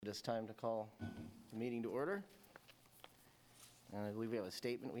this time to call the meeting to order. And I believe we have a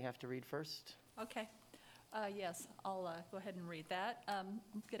statement we have to read first. Okay. Yes, I'll go ahead and read that.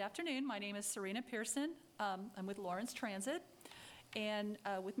 Good afternoon. My name is Serena Pearson. I'm with Lawrence Transit. And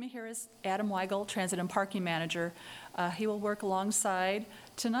with me here is Adam Weigel, Transit and Parking Manager. He will work alongside.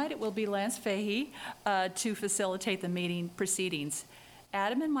 Tonight it will be Lance Fahey to facilitate the meeting proceedings.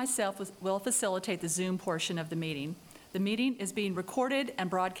 Adam and myself will facilitate the Zoom portion of the meeting. The meeting is being recorded and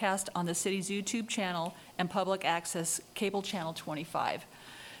broadcast on the city's YouTube channel and public access cable channel 25.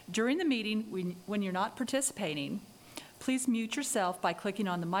 During the meeting, when you're not participating, please mute yourself by clicking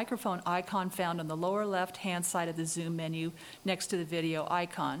on the microphone icon found on the lower left-hand side of the Zoom menu next to the video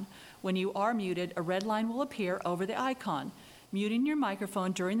icon. When you are muted, a red line will appear over the icon. Muting your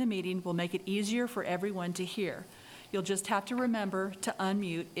microphone during the meeting will make it easier for everyone to hear. You'll just have to remember to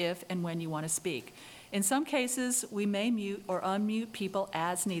unmute if and when you want to speak. In some cases, we may mute or unmute people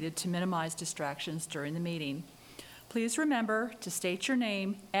as needed to minimize distractions during the meeting. Please remember to state your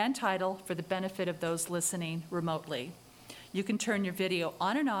name and title for the benefit of those listening remotely. You can turn your video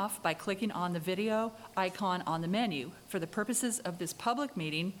on and off by clicking on the video icon on the menu. For the purposes of this public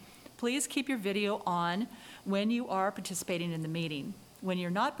meeting, please keep your video on when you are participating in the meeting. When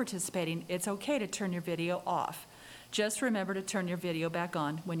you're not participating, it's okay to turn your video off. Just remember to turn your video back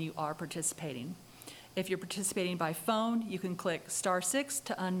on when you are participating. If you're participating by phone, you can click *6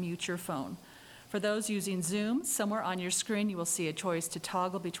 to unmute your phone. For those using Zoom, somewhere on your screen you will see a choice to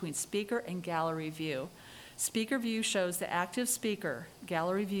toggle between speaker and gallery view. Speaker view shows the active speaker.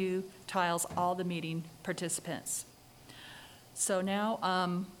 Gallery view tiles all the meeting participants. So now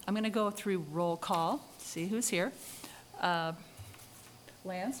I'm going to go through roll call, see who's here.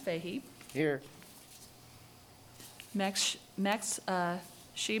 Lance Fahey. Here. Max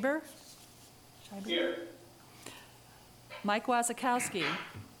Schieber. Here. Mike Wazakowski.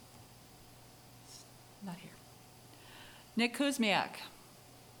 Not here. Nick Kuzmiak.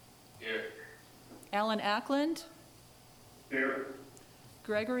 Here. Alan Ackland. Here.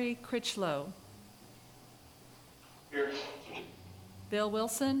 Gregory Critchlow. Here. Bill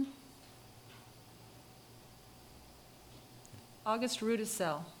Wilson. August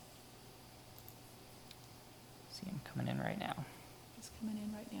Rudisell. See him coming in right now. He's coming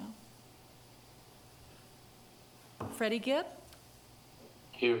in right now. Freddie Gibb.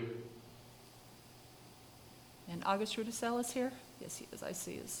 Here. And August Rudisell is here? Yes, he is. I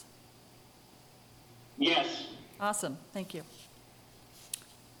see his. Yes. Awesome. Thank you.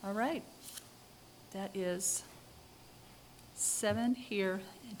 All right. That is 7 here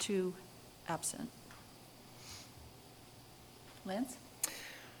and 2 absent. Lance?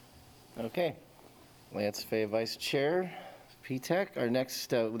 Okay. Lance Fahey, Vice Chair, PTEC. Our next,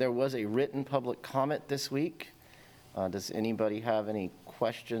 there was a written public comment this week. Does anybody have any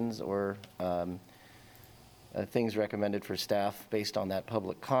questions or things recommended for staff based on that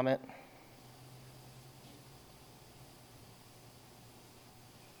public comment?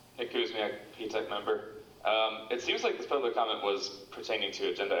 Nick Kuzmiak, PTEC member. It seems like this public comment was pertaining to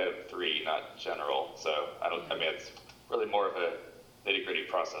agenda item 3, not general. So I mean, it's really more of a nitty-gritty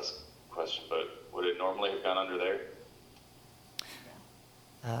process question, but would it normally have gone under there?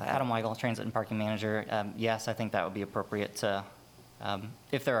 Adam Weigel, Transit and Parking Manager. Yes, I think that would be appropriate to,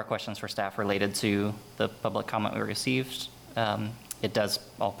 if there are questions for staff related to the public comment we received, it does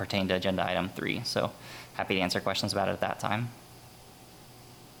all pertain to agenda item 3. So happy to answer questions about it at that time.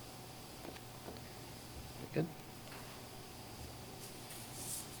 Good.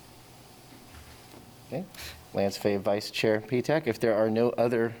 Okay. Lance Fahey, Vice Chair, PTEC. If there are no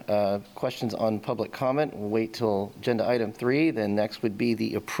other questions on public comment, we'll wait till agenda item 3. Then next would be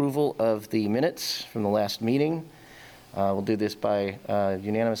the approval of the minutes from the last meeting. We'll do this by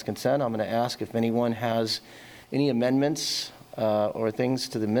unanimous consent. I'm going to ask if anyone has any amendments or things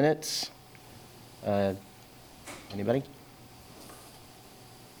to the minutes. Anybody?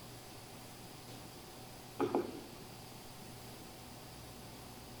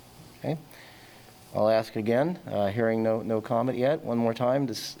 Okay. I'll ask again, hearing no comment yet. One more time,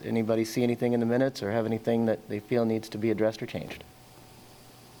 does anybody see anything in the minutes or have anything that they feel needs to be addressed or changed?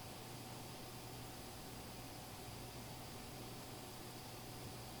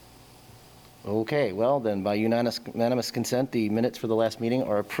 Okay, well then, by unanimous consent, the minutes for the last meeting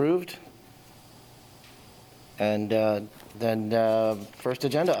are approved. And then first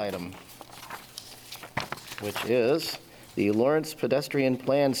agenda item, which is the Lawrence Pedestrian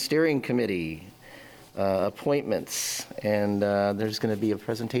Plan Steering Committee. Appointments, and there's going to be a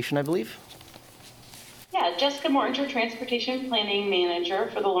presentation, I believe. Yeah, Jessica Mortinger, Transportation Planning Manager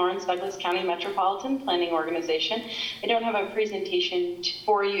for the Lawrence Douglas County Metropolitan Planning Organization. I don't have a presentation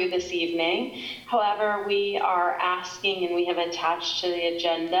for you this evening. However, we are asking, and we have attached to the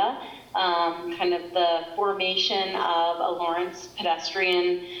agenda, kind of the formation of a Lawrence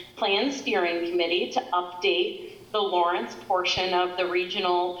Pedestrian Plan Steering Committee to update the Lawrence portion of the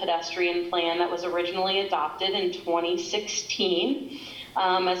Regional Pedestrian Plan that was originally adopted in 2016.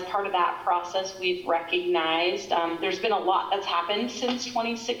 As part of that process, we've recognized there's been a lot that's happened since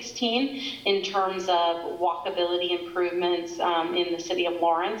 2016 in terms of walkability improvements in the city of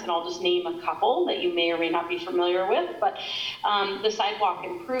Lawrence, and I'll just name a couple that you may or may not be familiar with, but the Sidewalk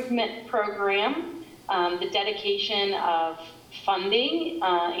Improvement Program, the dedication of funding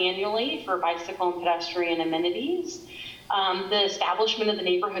annually for bicycle and pedestrian amenities, the establishment of the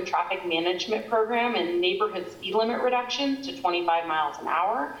Neighborhood Traffic Management Program and neighborhood speed limit reduction to 25 miles an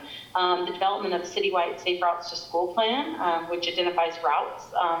hour, the development of citywide Safe Routes to School plan, which identifies routes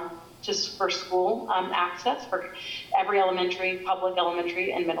for school access for every elementary, public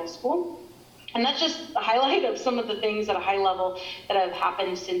elementary, and middle school. And that's just a highlight of some of the things at a high level that have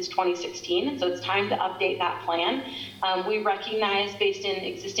happened since 2016. And so it's time to update that plan. We recognize, based in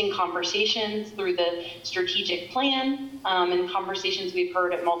existing conversations through the strategic plan and conversations we've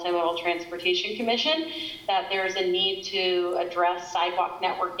heard at Multimodal Transportation Commission, that there's a need to address sidewalk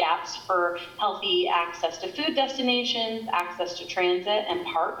network gaps for healthy access to food destinations, access to transit and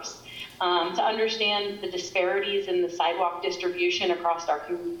parks. To understand the disparities in the sidewalk distribution across our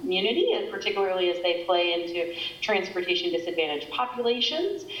community, and particularly as they play into transportation disadvantaged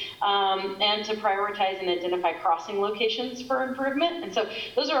populations, and to prioritize and identify crossing locations for improvement. And so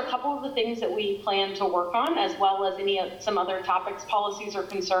those are a couple of the things that we plan to work on, as well as some other topics, policies, or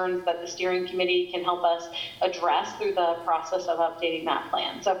concerns that the steering committee can help us address through the process of updating that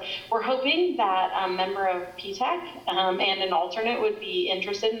plan. So we're hoping that a member of PTAC and an alternate would be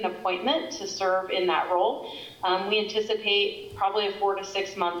interested in appointment to serve in that role. We anticipate probably a 4 to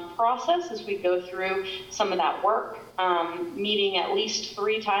 6 month process as we go through some of that work, meeting at least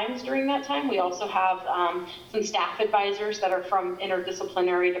 3 times during that time. We also have some staff advisors that are from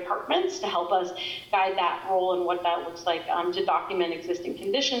interdisciplinary departments to help us guide that role and what that looks like to document existing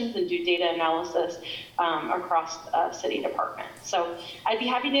conditions and do data analysis across city departments. So I'd be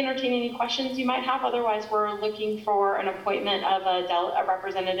happy to entertain any questions you might have. Otherwise, we're looking for an appointment of a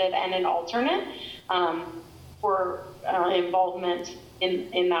representative and an alternate for involvement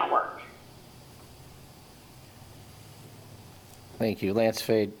in that work. Thank you. Lance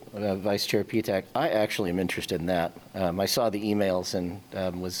Fade, Vice Chair PTAC. I actually am interested in that. I saw the emails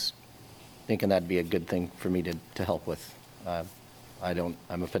and was thinking that'd be a good thing for me to help with. I'm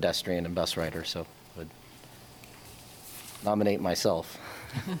a pedestrian and bus rider, so would nominate myself.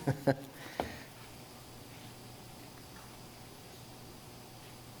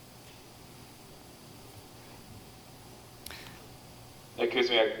 Nick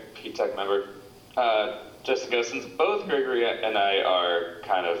Kuzmiak, PTAC member. Jessica, since both Gregory and I are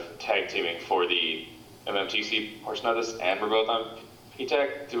kind of tag teaming for the MMTC portion of this, and we're both on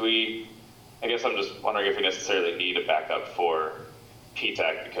PTAC, I guess I'm just wondering if we necessarily need a backup for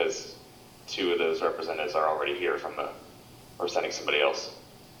PTAC because 2 of those representatives are already here or sending somebody else.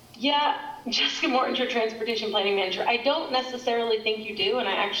 Yeah, Jessica Mortinger, Transportation Planning Manager. I don't necessarily think you do, and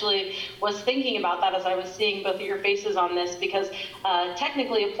I actually was thinking about that as I was seeing both of your faces on this, because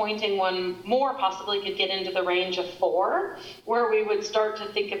technically appointing one more possibly could get into the range of 4, where we would start to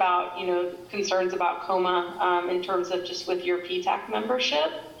think about, concerns about COMA in terms of just with your PTAC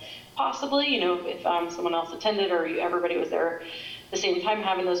membership, possibly, if someone else attended or everybody was there at the same time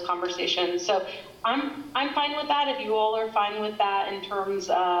having those conversations. So I'm fine with that if you all are fine with that in terms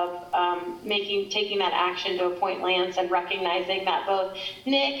of taking that action to appoint Lance and recognizing that both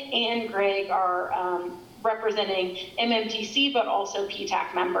Nick and Greg are representing MMTC but also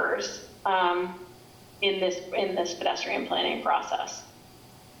PTAC members in this pedestrian planning process.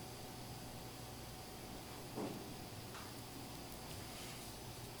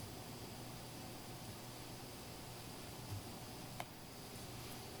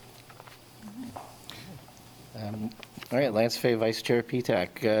 All right, Lance Fay, Vice Chair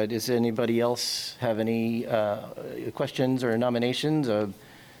PTAC. Does anybody else have any questions or nominations? Would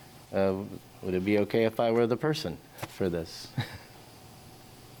it be okay if I were the person for this?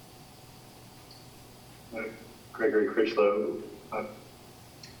 Gregory Critchlow,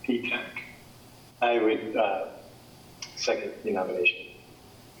 PTAC. I would second the nomination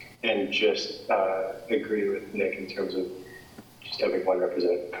and just agree with Nick in terms of just having one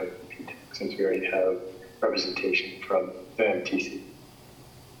representative come from PTAC since we already have representation from the MTC.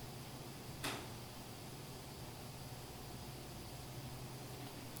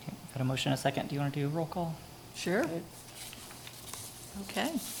 Get a motion in a second. Do you want to do a roll call? Sure.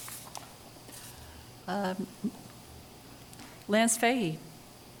 Okay. Lance Fahey,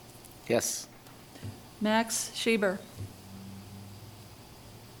 Yes. Max Schieber,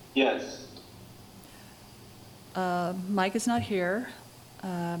 Yes. Mike is not here,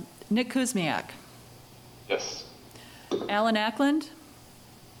 Nick Kuzmiak, Yes. Alan Ackland,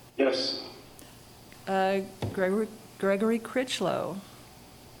 Yes. Gregory Critchlow,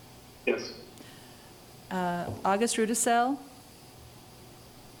 Yes. August Rudisell,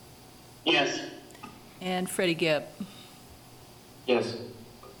 Yes. and Freddie Gibb. Yes.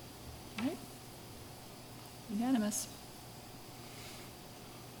 All right. Unanimous.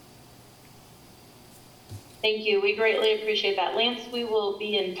 Thank you. We greatly appreciate that. Lance, we will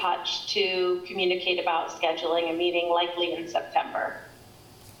be in touch to communicate about scheduling a meeting likely in September.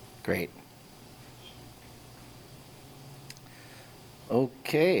 Great.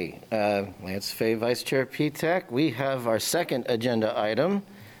 Okay, Lance Fay, Vice Chair PTAC. We have our second agenda item,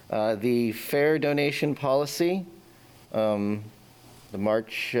 the fare donation policy, the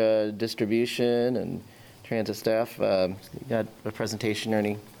March distribution and transit staff. You got a presentation or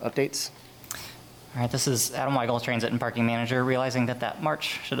any updates? All right, this is Adam Weigel, Transit and Parking Manager, realizing that that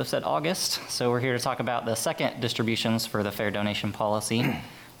March should have said August. So we're here to talk about the second distributions for the fare donation policy,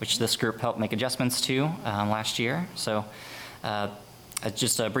 which this group helped make adjustments to last year. So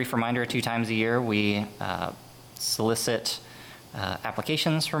just a brief reminder, 2 times a year we solicit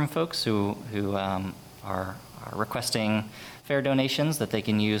applications from folks who are requesting fare donations that they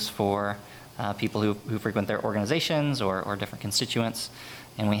can use for people who frequent their organizations or different constituents.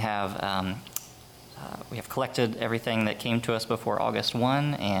 And we have collected everything that came to us before August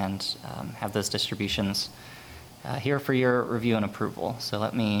 1 and have those distributions here for your review and approval. So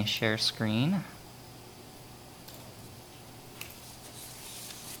let me share screen.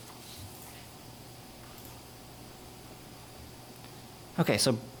 Okay,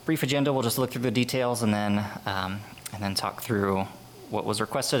 so brief agenda. We'll just look through the details and then talk through what was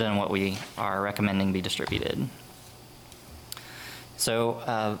requested and what we are recommending be distributed.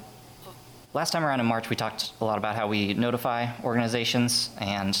 So last time around in March, we talked a lot about how we notify organizations,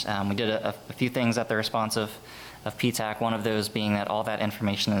 and we did a few things at the response of PTAC, one of those being that all that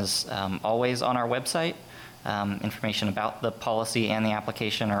information is always on our website. Information about the policy and the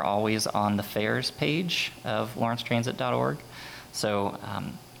application are always on the fares page of lawrencetransit.org. So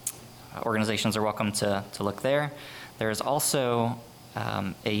organizations are welcome to look there. There is also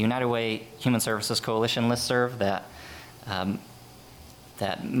a United Way Human Services Coalition listserv that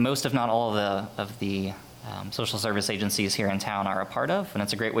most, if not all, of the social service agencies here in town are a part of, and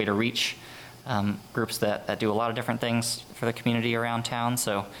it's a great way to reach groups that do a lot of different things for the community around town.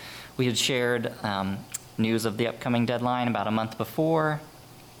 So we had shared news of the upcoming deadline about a month before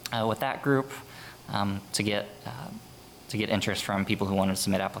with that group to get interest from people who wanted to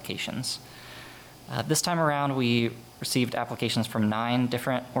submit applications. This time around, we received applications from 9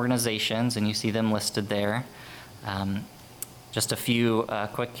 different organizations, and you see them listed there. Just a few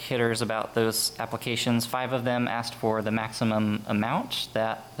quick hitters about those applications. 5 of them asked for the maximum amount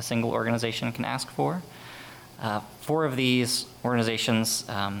that a single organization can ask for. 4 of these organizations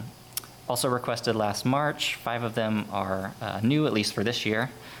also requested last March. 5 of them are new, at least for this year,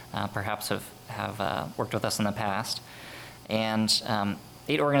 perhaps have worked with us in the past. And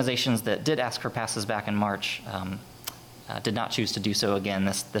 8 organizations that did ask for passes back in March did not choose to do so again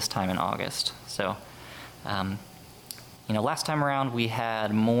this time in August. So, last time around we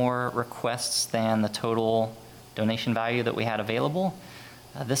had more requests than the total donation value that we had available.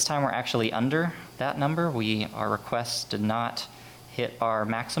 This time we're actually under that number. Our requests did not hit our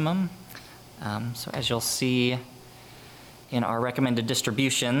maximum. So as you'll see in our recommended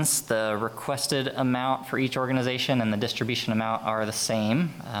distributions, the requested amount for each organization and the distribution amount are the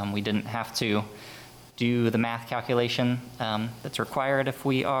same. We didn't have to do the math calculation that's required if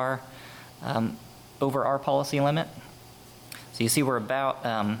we are over our policy limit. So you see we're about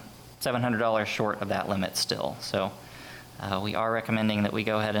 $700 short of that limit still. So we are recommending that we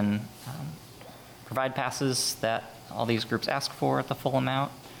go ahead and provide passes that all these groups ask for at the full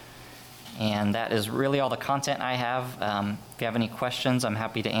amount. And that is really all the content I have. If you have any questions, I'm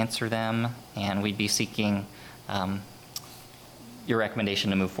happy to answer them, and we'd be seeking your recommendation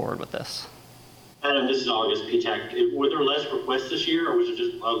to move forward with this. Adam, this is August, PTAC. Were there less requests this year, or was it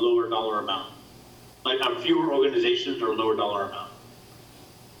just a lower dollar amount? Like fewer organizations or lower dollar amount?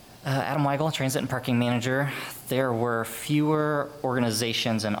 Adam Weigel, Transit and Parking Manager. There were fewer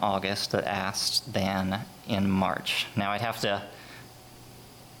organizations in August that asked than in March. Now, I'd have to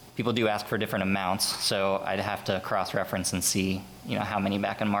people do ask for different amounts, so I'd have to cross-reference and see, how many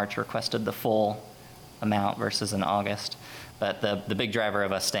back in March requested the full amount versus in August. But the big driver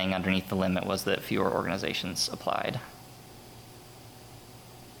of us staying underneath the limit was that fewer organizations applied.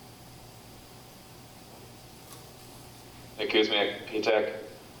 Nick Kuzmiak, PTAC.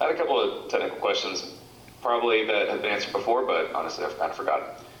 I had a couple of technical questions, probably that have been answered before, but honestly, I've kind of forgotten.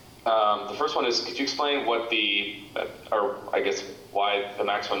 The first one is, could you explain what why the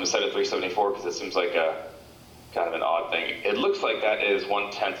maximum is set at 374? Because it seems like a kind of an odd thing. It looks like that is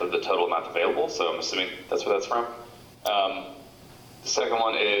 1/10 of the total amount available, so I'm assuming that's where that's from. The second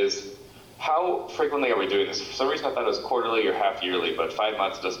one is, how frequently are we doing this? For some reason, I thought it was quarterly or half yearly, but 5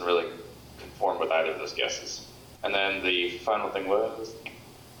 months doesn't really conform with either of those guesses. And then the final thing was,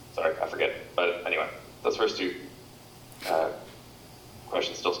 sorry, I forget. But anyway, those first two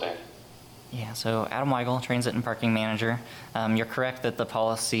questions still stand. Yeah, so Adam Weigel, Transit and Parking Manager. You're correct that the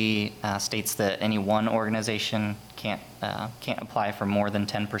policy states that any one organization can't apply for more than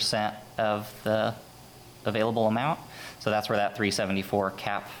 10% of the available amount. So that's where that 374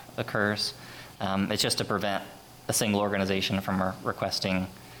 cap occurs. It's just to prevent a single organization from requesting,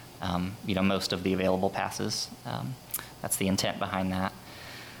 most of the available passes. That's the intent behind that.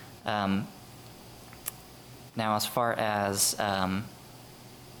 Now, as far as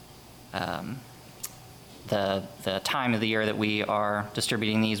the time of the year that we are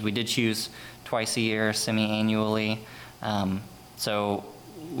distributing these, we did choose twice a year, semi-annually. So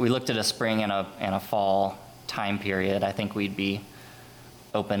we looked at a spring and a fall time period. I think we'd be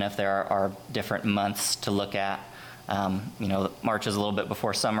open if there are different months to look at. March is a little bit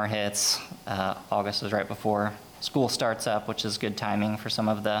before summer hits. August is right before school starts up, which is good timing for some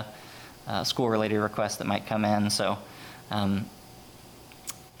of the school-related requests that might come in. So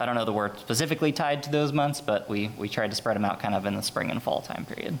I don't know the word specifically tied to those months, but we tried to spread them out kind of in the spring and fall time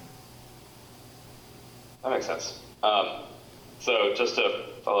period. That makes sense. So just to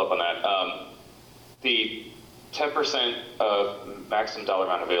follow up on that, the 10% of maximum dollar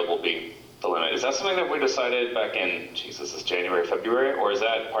amount available being the limit, is that something that we decided back in, this is January, February, or is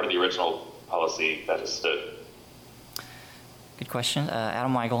that part of the original policy that has stood? Good question.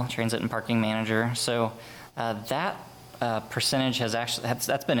 Adam Weigel, Transit and Parking Manager. So that percentage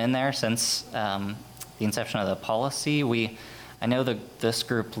that's been in there since the inception of the policy. I know this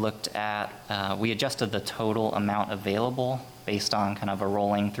group looked at, we adjusted the total amount available based on kind of a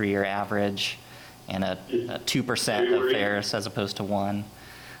rolling 3-year average and a 2% of fares as opposed to 1%.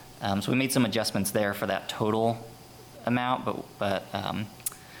 So we made some adjustments there for that total amount, but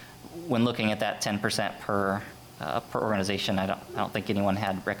when looking at that 10% per organization, I don't think anyone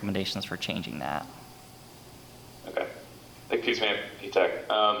had recommendations for changing that. Okay. Excuse me,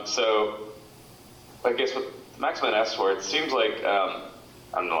 PTAC. So I guess what the maximum asked for, it seems like, I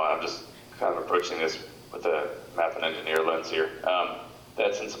don't know, I'm just kind of approaching this with a math and engineer lens here,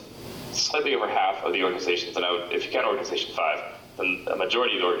 that since slightly over half of the organizations, and if you count organization 5, then a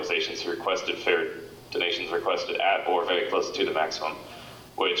majority of the organizations who requested fare donations requested at or very close to the maximum,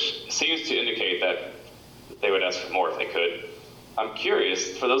 which seems to indicate that they would ask for more if they could. I'm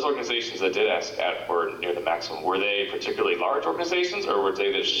curious, for those organizations that did ask at or near the maximum, were they particularly large organizations, or were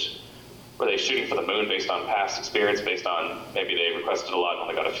they shooting for the moon based on past experience, based on maybe they requested a lot and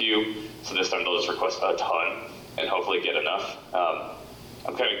only got a few, so this time they'll just request a ton and hopefully get enough?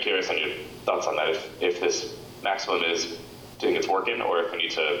 I'm kind of curious on your thoughts on that, if this maximum is doing its work in, or if we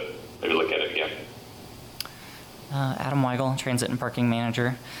need to maybe look at it again. Adam Weigel, Transit and Parking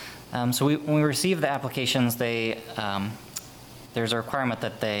Manager. So when we receive the applications, there's a requirement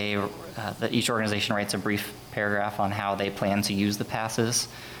that that each organization writes a brief paragraph on how they plan to use the passes.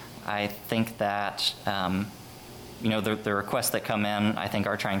 I think that the requests that come in, I think,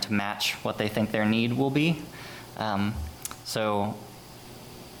 are trying to match what they think their need will be. So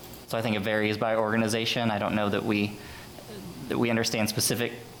I think it varies by organization. I don't know that we understand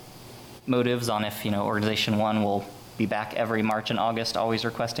specific motives on if organization 1 will be back every March and August always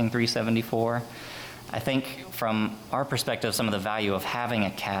requesting 374. I think from our perspective, some of the value of having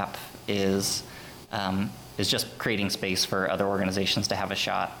a cap is just creating space for other organizations to have a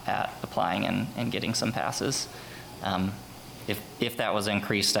shot at applying and getting some passes. If that was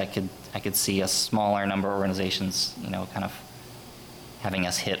increased, I could see a smaller number of organizations, kind of having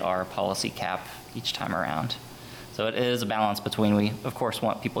us hit our policy cap each time around. So it is a balance between, we of course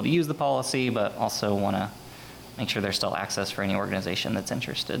want people to use the policy, but also want to make sure there's still access for any organization that's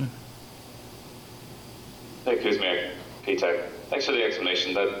interested. Hey, Kuzmiak, PTAC. Thanks for the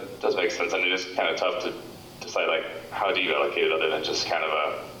explanation. That does make sense. And it is kind of tough to decide, how do you allocate it other than just kind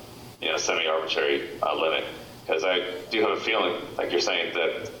of a semi-arbitrary limit? because I do have a feeling, like you're saying,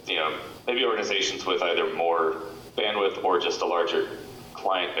 that, maybe organizations with either more bandwidth or just a larger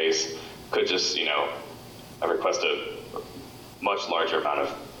client base could just, request a much larger amount of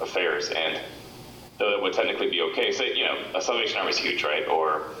affairs. And though it would technically be okay, say, a Salvation Army is huge, right?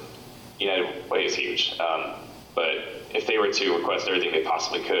 Or United Way is huge. But if they were to request everything they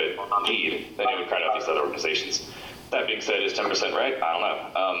possibly could need, then it would crowd out these other organizations. That being said, is 10% right? I don't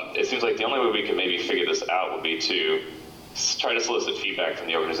know. It seems like the only way we could maybe figure this out would be to try to solicit feedback from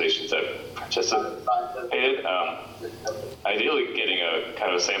the organizations that participated. Ideally, getting a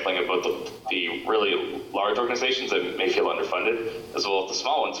kind of a sampling of both the really large organizations that may feel underfunded, as well as the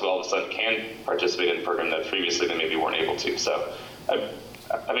small ones who all of a sudden can participate in the program that previously they maybe weren't able to. So I'd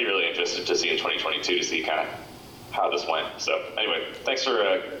be really interested to see in 2022 to see kind of how this went. So anyway, thanks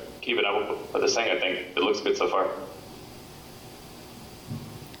for keeping up with this thing. I think it looks good so far.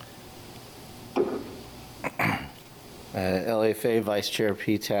 LFA Vice Chair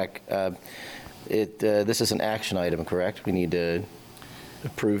Petak, this is an action item, correct? We need to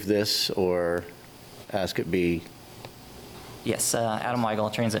approve this or ask it be? Yes, Adam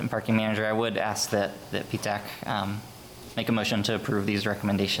Weigel, Transit and Parking Manager. I would ask that PTAC make a motion to approve these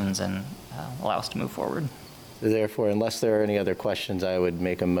recommendations and allow us to move forward. Therefore, unless there are any other questions, I would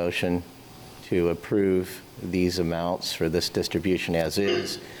make a motion to approve these amounts for this distribution as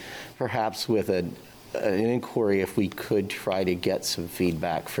is, perhaps with an inquiry if we could try to get some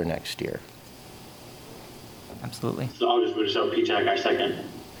feedback for next year. Absolutely. So I'll just move this out, PTAC, I second.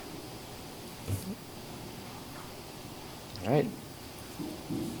 All right.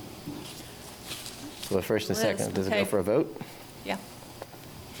 So a first and Liz, second, does it go okay. for a vote? Yeah.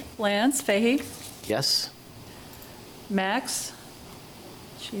 Lance, Fahey, Yes? Max,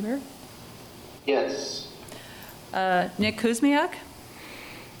 Schieber, Yes. Nick Kuzmiak,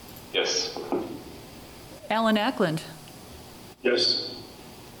 Yes. Alan Ackland, Yes.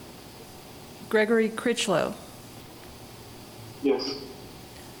 Gregory Critchlow, Yes.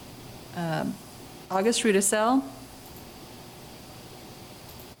 August Rudisell,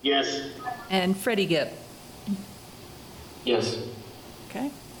 Yes. and Freddie Gibb. Yes.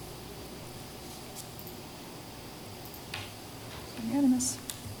 Okay. Unanimous.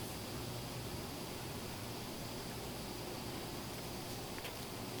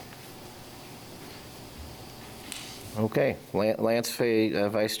 Okay, Lance Fay,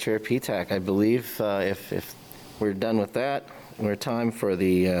 Vice Chair Petak, I believe if we're done with that, we're time for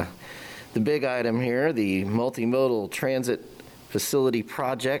the big item here, the multimodal transit facility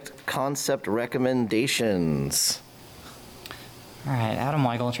project concept recommendations. All right, Adam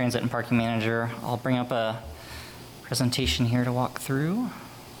Weigel, Transit and Parking Manager. I'll bring up a presentation here to walk through.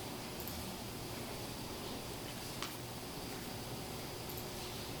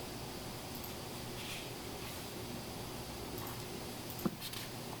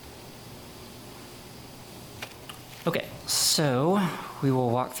 Okay, so we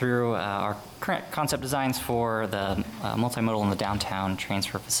will walk through our current concept designs for the multimodal in the downtown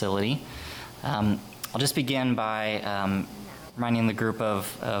transfer facility. I'll just begin by reminding the group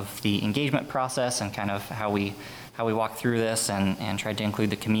of the engagement process and kind of how we walked through this and tried to include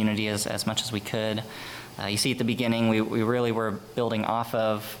the community as much as we could. You see at the beginning, we really were building off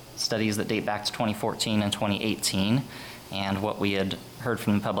of studies that date back to 2014 and 2018 and what we had heard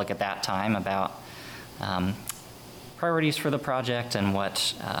from the public at that time about priorities for the project and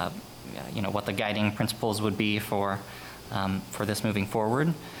what the guiding principles would be for this moving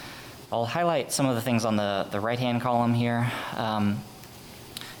forward. I'll highlight some of the things on the right-hand column here. I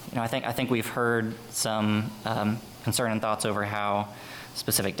think we've heard some concern and thoughts over how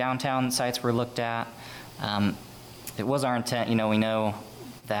specific downtown sites were looked at. It was our intent, we know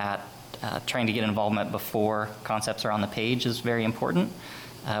that trying to get involvement before concepts are on the page is very important.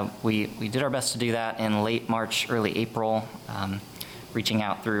 We did our best to do that in late March, early April, reaching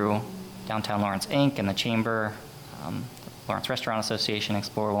out through Downtown Lawrence Inc. and the Chamber, Lawrence Restaurant Association,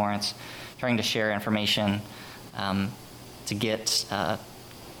 Explore Lawrence, trying to share information to get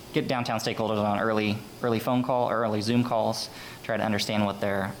downtown stakeholders on early phone call or early Zoom calls, try to understand what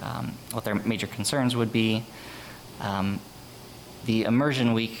their major concerns would be. The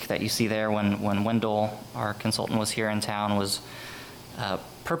immersion week that you see there when Wendell, our consultant, was here in town was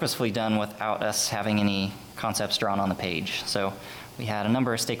purposefully done without us having any concepts drawn on the page. So we had a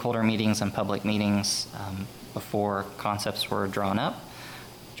number of stakeholder meetings and public meetings before concepts were drawn up,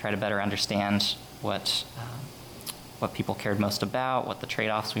 try to better understand what people cared most about, what the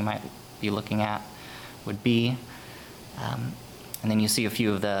trade-offs we might be looking at would be. And then you see a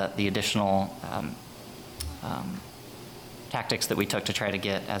few of the additional tactics that we took to try to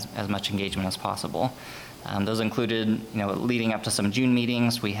get as much engagement as possible. Those included, leading up to some June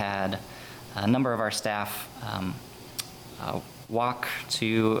meetings, we had a number of our staff walk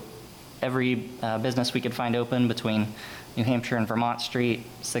to every business we could find open between New Hampshire and Vermont Street,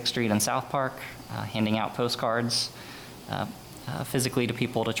 6th Street and South Park, handing out postcards physically to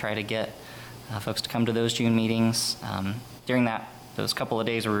people to try to get folks to come to those June meetings. During those couple of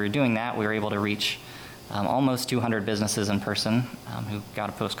days where we were doing that, we were able to reach almost 200 businesses in person who got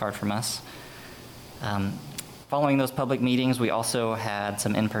a postcard from us. Following those public meetings, we also had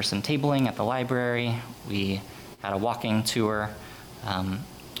some in-person tabling at the library. We had a walking tour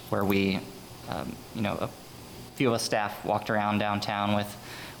where we, a few of us staff walked around downtown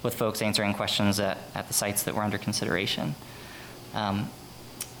with folks answering questions at the sites that were under consideration.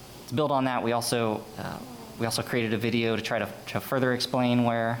 To build on that, we also created a video to try to further explain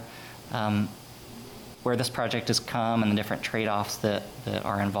where this project has come and the different trade-offs that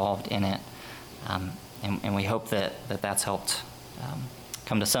are involved in it. And we hope that's helped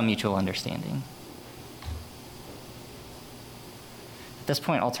come to some mutual understanding. At this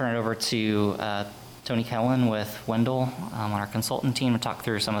point, I'll turn it over to Tony Kellen with Wendell on our consultant team to talk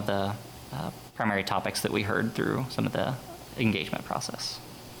through some of the primary topics that we heard through some of the engagement process.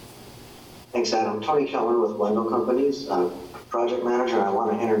 Thanks, Adam. Tony Keller with Wendell Companies, project manager. I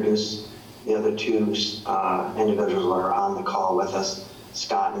want to introduce the other two individuals who are on the call with us.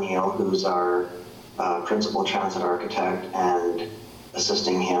 Scott Neal, who's our principal transit architect, and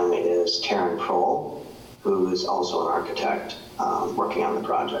assisting him is Taryn Prohl, who is also an architect working on the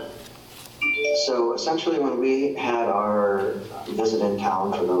project. So essentially, when we had our visit in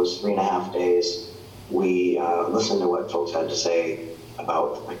town for those 3.5 days, we listened to what folks had to say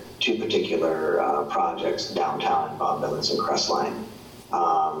about two particular projects downtown in Bob Billings and Crestline.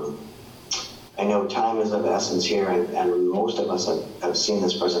 I know time is of essence here, and most of us have seen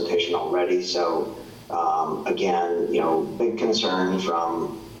this presentation already. So again, big concern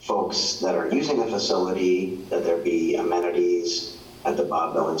from folks that are using the facility that there be amenities at the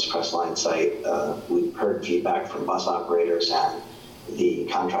Bob Billings Crestline site. We've heard feedback from bus operators and the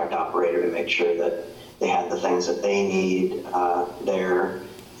contract operator to make sure that they had the things that they need there.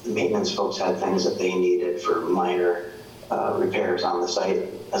 The maintenance folks had things that they needed for minor repairs on the site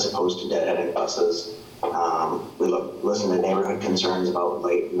as opposed to dead-ending buses. We listened to neighborhood concerns about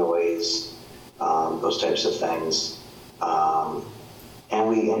light, noise, those types of things. And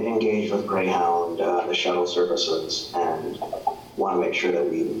we engaged with Greyhound, the shuttle services, and want to make sure that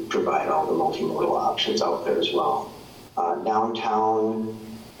we provide all the multimodal options out there as well. Downtown,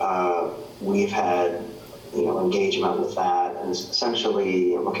 we've had engagement with that, and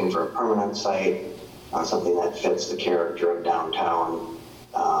essentially looking for a permanent site, something that fits the character of downtown,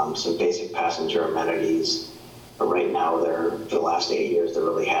 some basic passenger amenities. But right now, for the last 8 years, there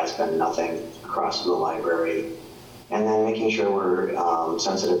really has been nothing across from the library. And then making sure we're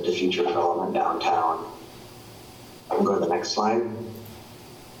sensitive to future development downtown. I can go to the next slide.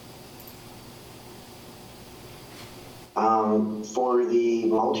 For the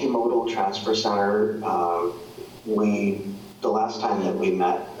multimodal transfer center, the last time that we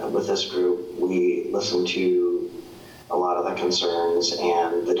met with this group, we listened to a lot of the concerns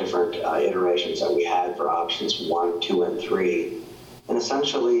and the different iterations that we had for options 1, 2, and 3. And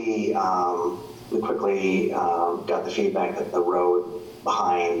essentially, we quickly got the feedback that the road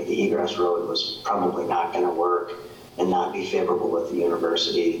behind the egress road was probably not going to work and not be favorable with the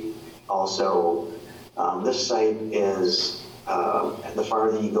university. Also, this site is, the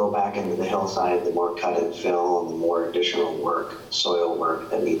farther you go back into the hillside, the more cut and fill and the more additional work, soil work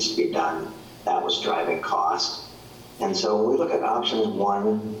that needs to be done. That was driving cost. And so when we look at options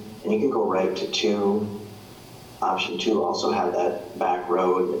 1, and you can go right to 2, option 2 also had that back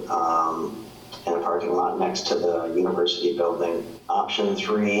road and a parking lot next to the university building. Option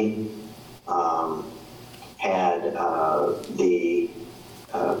 3 had the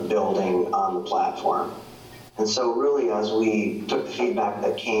building on the platform. And so really, as we took the feedback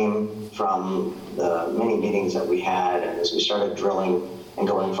that came from the many meetings that we had, and as we started drilling and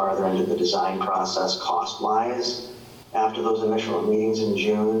going farther into the design process cost-wise, after those initial meetings in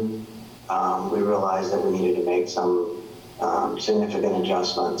June, we realized that we needed to make some significant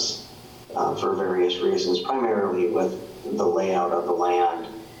adjustments for various reasons, primarily with the layout of the land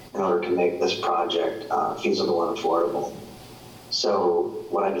in order to make this project feasible and affordable. So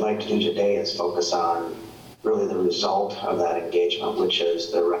what I'd like to do today is focus on really the result of that engagement, which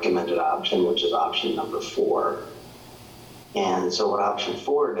is the recommended option, which is option number 4. And so what option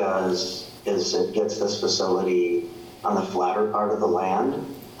 4 does is it gets this facility on the flatter part of the land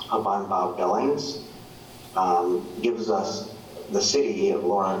up on Bob Billings. gives us, the city of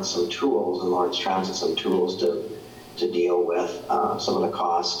Lawrence, some tools, and Lawrence Transit some tools to deal with some of the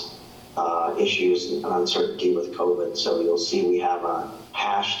cost issues and uncertainty with COVID. So you'll see we have a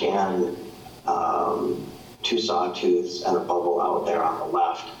hashed in 2 sawtooths and a bubble out there on the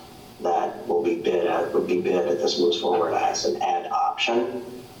left that would be bid if this moves forward as an add option.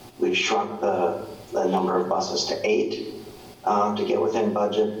 We've shrunk the number of buses to 8 to get within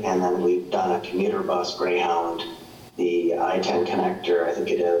budget, and then we've done a commuter bus Greyhound, the I-10 connector, I think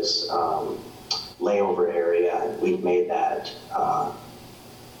it is, layover area. We've made that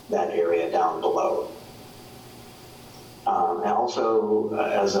area down below. And also,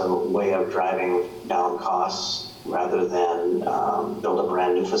 as a way of driving down costs, rather than build a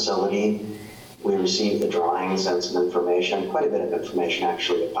brand new facility, we received the drawings and some information, quite a bit of information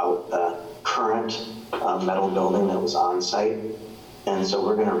actually, about the current metal building that was on site. And so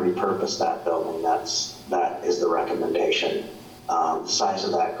we're going to repurpose that building. That is the recommendation. The size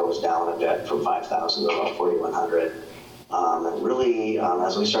of that goes down a bit from 5,000 to about 4,100. And really,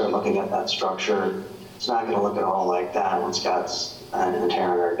 as we started looking at that structure, it's not going to look at all like that when Scott's and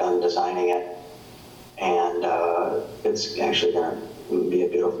Taryn are done designing it. And it's actually going to be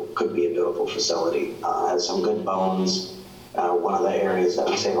could be a beautiful facility. Has some good bones. One of the areas that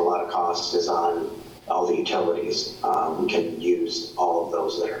we save a lot of costs is on all the utilities. We can use all of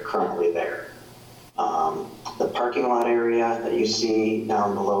those that are currently there. The parking lot area that you see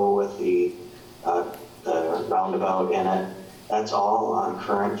down below with the roundabout in it, that's all on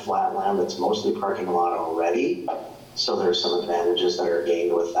current flat land. It's mostly parking lot already. So there's some advantages that are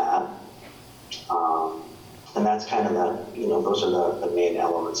gained with that. And that's kind of those are the main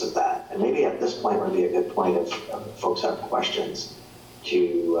elements of that. And maybe at this point would be a good point if folks have questions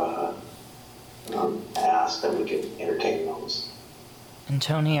to ask, that we could entertain those. And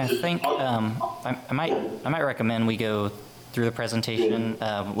Tony, I think I might recommend we go through the presentation.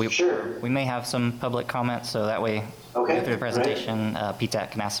 Sure. We may have some public comments, so that way we go through the presentation.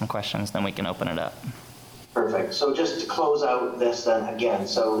 PTAC can ask some questions, then we can open it up. Perfect. So just to close out this then again,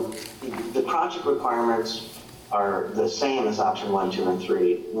 so the project requirements are the same as option 1, 2, and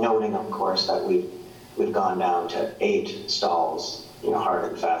 3, noting of course that we've gone down to 8 stalls,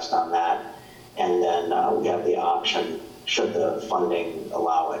 hard and fast on that. And then we have the option, should the funding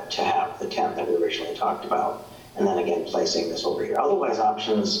allow it, to have the 10 that we originally talked about. And then again, placing this over here. Otherwise,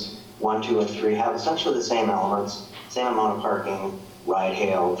 options 1, 2, and 3 have essentially the same elements, same amount of parking, ride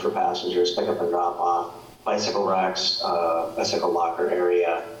hail for passengers, pick up and drop off, bicycle racks, bicycle locker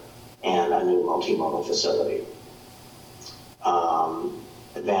area, and a new multimodal facility.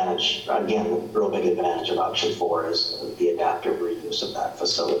 Advantage, again, the real big advantage of option 4 is the adaptive reuse of that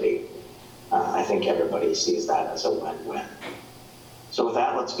facility. I think everybody sees that as a win-win. So with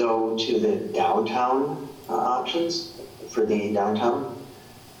that, let's go to the downtown options for the downtown.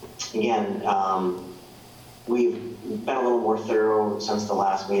 Again, we've been a little more thorough since the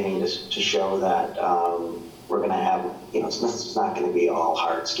last meeting to show that we're going to have, it's not going to be all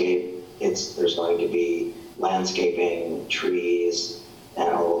hardscape. There's going to be landscaping, trees, and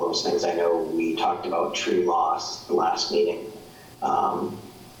all of those things. I know we talked about tree loss the last meeting.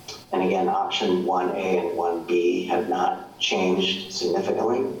 And again, option 1A and 1B have not changed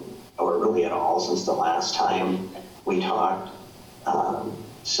significantly, or really at all, since the last time we talked.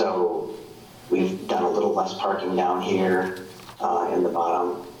 So we've done a little less parking down here in the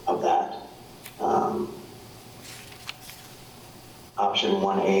bottom of that. Option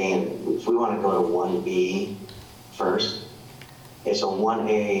 1A, and if we want to go to 1B first. Okay, so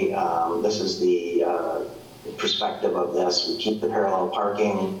 1A, this is the perspective of this. We keep the parallel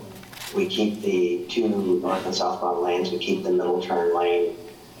parking. We keep the 2 north and southbound lanes. We keep the middle turn lane.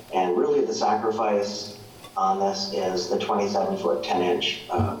 And really the sacrifice on this is the 27-foot, 10-inch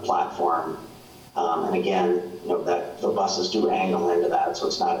platform. And again, that the buses do angle into that, so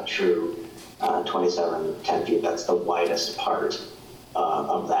it's not a true 27, 10 feet. That's the widest part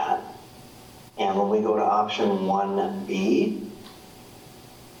of that. And when we go to option 1B,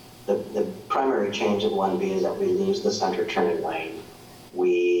 the primary change of 1B is that we lose the center turning lane.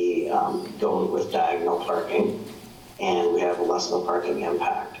 We go with diagonal parking, and we have less of a parking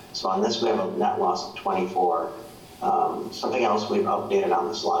impact. So on this, we have a net loss of 24. Something else we've updated on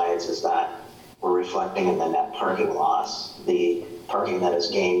the slides is that we're reflecting in the net parking loss, the parking that is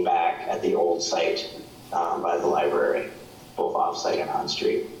gained back at the old site by the library, both off-site and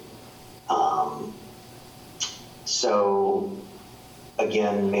on-street. So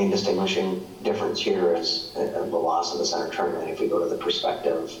again, main distinguishing difference here is the loss of the center turn lane. If we go to the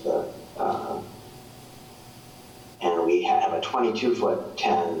perspective, and we have a 22-foot,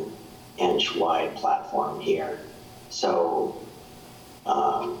 10 inch wide platform here. So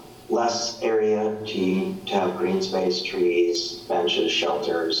less area to have green space, trees, benches,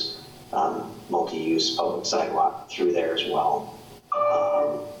 shelters, multi-use public sidewalk through there as well.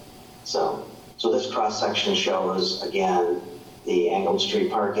 So this cross-section shows, again, the angled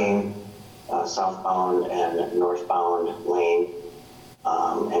street parking, southbound and northbound lane,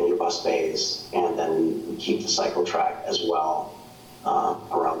 and your bus bays, and then we keep the cycle track as well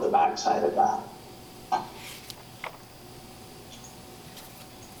around the backside of that.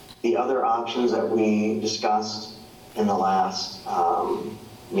 The other options that we discussed in the last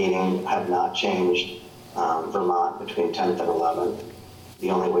meeting have not changed. Vermont between 10th and 11th.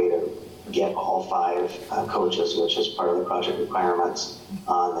 The only way to get all 5 coaches, which is part of the project requirements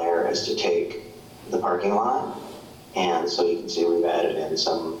on there, is to take the parking lot. And so you can see we've added in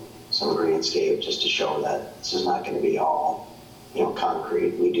some greenscape just to show that this is not going to be all,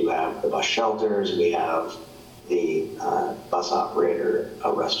 concrete. We do have the bus shelters, we have the bus operator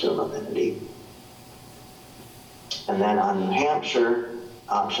restroom amenity. And then on New Hampshire,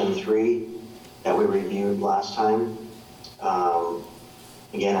 option 3 that we reviewed last time,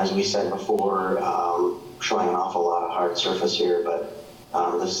 again, as we said before, showing an awful lot of hard surface here, but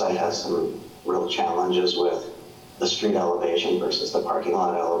this site has some real challenges with the street elevation versus the parking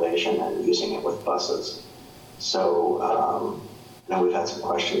lot elevation and using it with buses. So now we've had some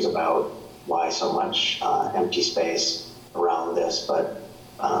questions about why so much empty space around this, but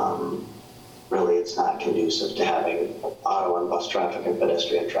really it's not conducive to having auto and bus traffic and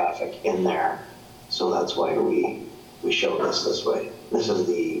pedestrian traffic in there. So that's why we show this way. This is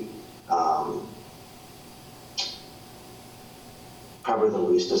the probably the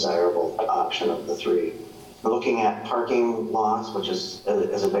least desirable option of the 3. We're looking at parking loss, which is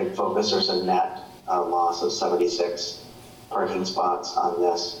a big focus. There's a net loss of 76 parking spots on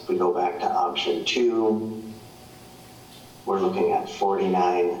this. If we go back to option 2, we're looking at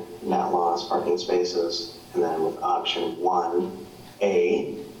 49 net loss parking spaces. And then with option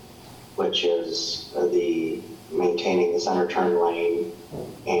 1A, which is the maintaining the center turn lane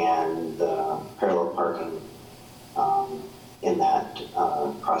and the parallel parking in that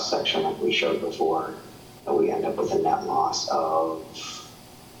cross section like we showed before, we end up with a net loss of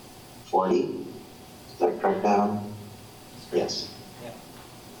 40. Is that correct, Adam? Yes. Yeah.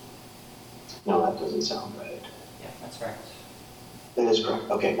 No, that doesn't sound right. Yeah, that's correct. It is correct.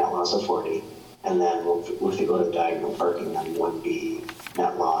 Okay, net loss of 40. And then if we go to diagonal parking on 1B,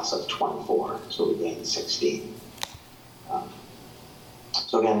 net loss of 24. So we gain 16.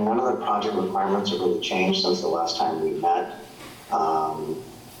 So again, none of the project requirements have really changed since the last time we met.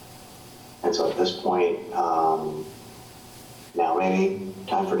 And so at this point, now maybe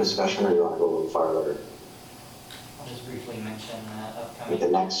time for discussion, or you want to go a little farther? I'll just briefly mention I upcoming. think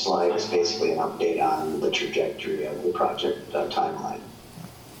the next slide is basically an update on the trajectory of the project timeline.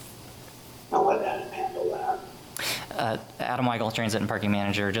 I'll let Adam handle that. Adam Weigel, Transit and Parking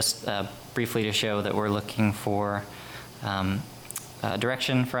Manager, just briefly to show that we're looking for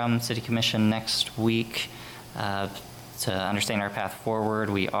direction from City Commission next week to understand our path forward.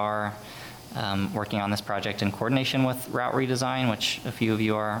 We are working on this project in coordination with Route Redesign, which a few of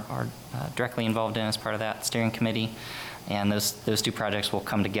you are directly involved in as part of that steering committee. And those 2 projects will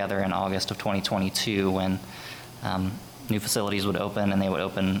come together in August of 2022 when new facilities would open, and they would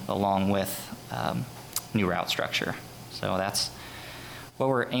open along with new route structure. So that's what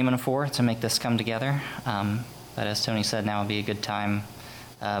we're aiming for, to make this come together. But as Tony said, now would be a good time.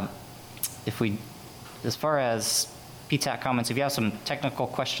 As far as PTAC comments, if you have some technical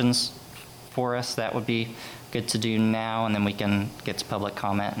questions for us, that would be good to do now, and then we can get to public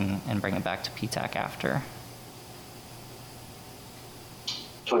comment and bring it back to PTAC after.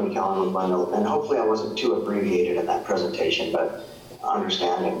 Tony Callan with Bundle, and hopefully I wasn't too abbreviated in that presentation, but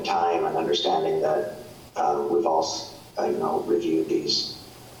understanding time and understanding that we've all, reviewed these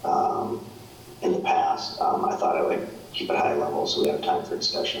in the past, I thought I would keep it high level so we have time for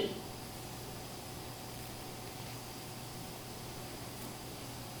discussion.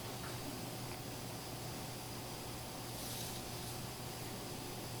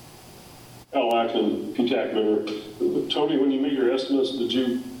 Al Ackman, PTAC member. Tony, when you made your estimates, did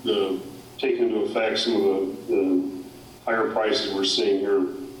you take into effect some of the higher prices we're seeing here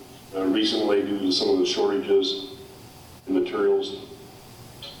recently due to some of the shortages in materials?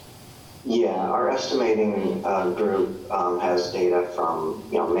 Yeah, our estimating group has data from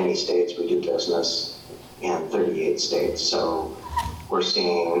many states. We do business in 38 states, so we're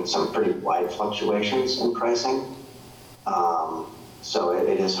seeing some pretty wide fluctuations in pricing. So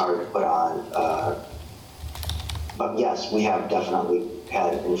it is hard to put on, but yes, we have definitely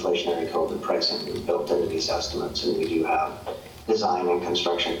had inflationary COVID pricing built into these estimates, and we do have design and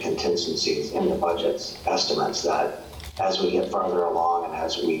construction contingencies in the budget's estimates that as we get farther along and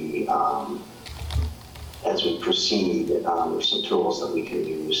as we proceed, there's some tools that we can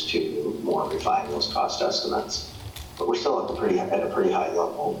use to more refine those cost estimates. But we're still at a pretty high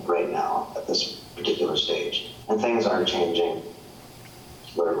level right now at this particular stage, and things are changing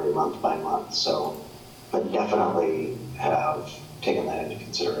literally month by month. So, but definitely have taken that into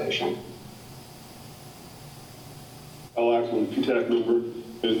consideration. Al Ackman, PTAC member.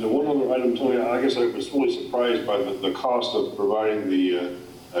 And the one other item, Tony, I guess I was really surprised by the cost of providing the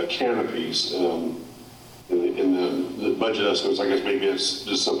canopies in the budget estimates. I guess maybe it's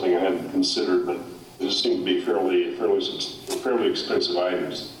just something I hadn't considered, but it just seemed to be fairly expensive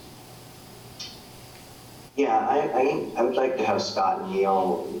items. Yeah, I would like to have Scott and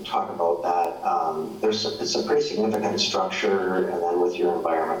Neil talk about that. It's a pretty significant structure, and then with your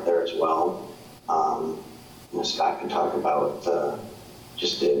environment there as well. Scott can talk about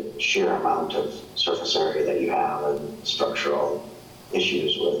just the sheer amount of surface area that you have and structural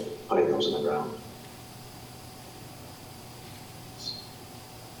issues with putting those in the ground.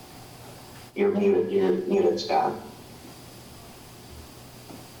 You're muted, Scott.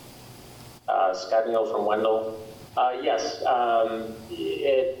 Scott Neal from Wendell. Yes,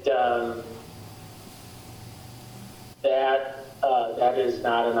 that is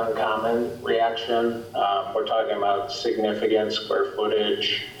not an uncommon reaction. We're talking about significant square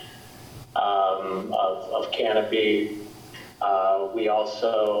footage of canopy. We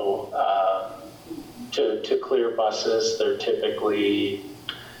also, to clear buses, they're typically,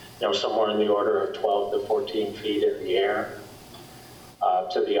 somewhere in the order of 12 to 14 feet in the air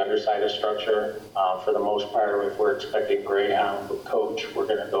to the underside of structure. For the most part, if we're expecting Greyhound with coach, we're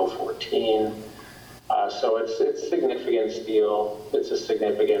going to go 14. So it's significant steel. It's a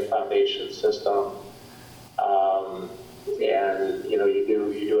significant foundation system, and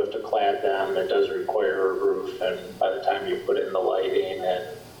you do have to clad them. It does require a roof, and by the time you put in the lighting and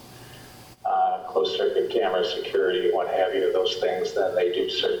closed circuit camera security, what have you, those things, then they do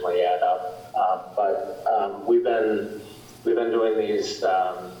certainly add up. But we've been doing these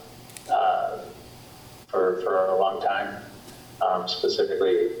for a long time,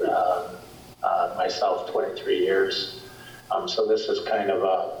 specifically. Myself, 23 years. So this is kind of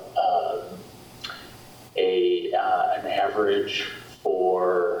an average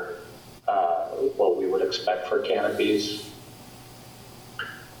for what we would expect for canopies.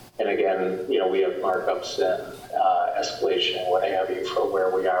 And again, we have markups and escalation, what have you, for where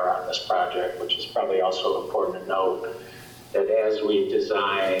we are on this project, which is probably also important to note that as we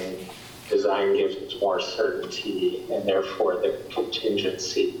design gives us more certainty, and therefore the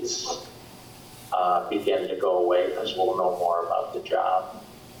contingencies begin to go away because we'll know more about the job.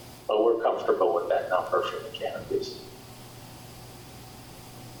 But we're comfortable with that number for the canopies.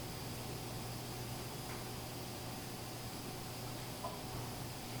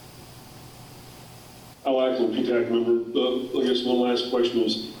 Al Ackman, PTAC member. I guess one last question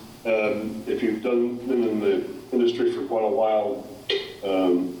is, if you've been in the industry for quite a while,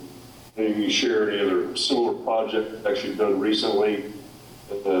 can you share any other similar project that you've done recently?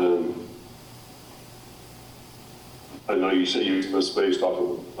 I know you say it's based off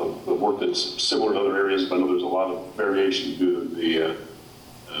of the work that's similar to other areas, but I know there's a lot of variation due to the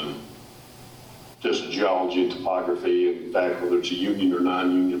just geology and topography. In fact, whether it's a union or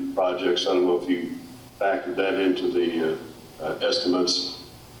non-union projects, I don't know if you factored that into the estimates.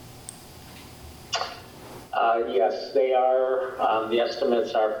 Yes, they are. The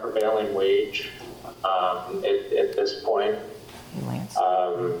estimates are prevailing wage at this point. Lance?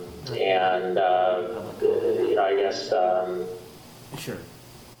 And I guess Sure.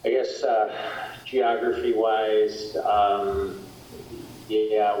 Geography-wise,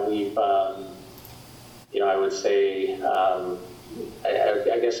 we've I would say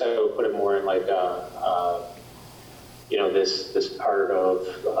I guess I would put it more in like this part of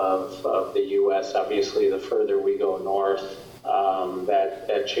the U.S. Obviously, the further we go north,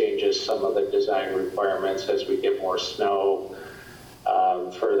 that changes some of the design requirements as we get more snow.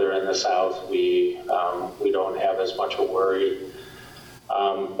 Further in the south, we don't have as much a worry.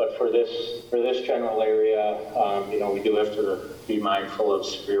 But for this general area, we do have to be mindful of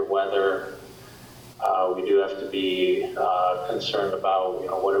severe weather. We do have to be concerned about,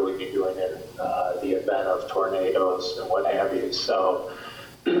 what are we doing in the event of tornadoes and what have you. So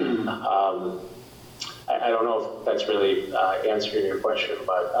I don't know if that's really answering your question,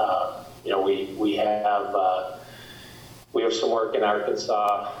 but we have some work in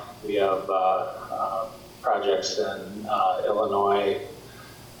Arkansas. We have projects in Illinois.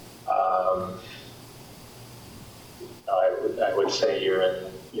 I would say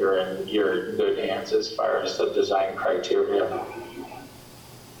you're in good hands as far as the design criteria.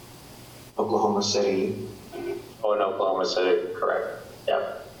 Oklahoma City. Oh, in Oklahoma City, correct.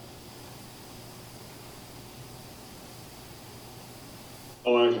 Yep.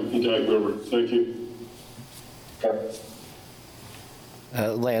 All acting PTAC member, thank you. Okay.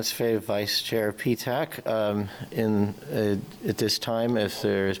 Lance Fay, Vice Chair PTAC. At this time, if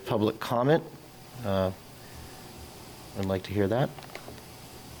there's public comment, I'd like to hear that.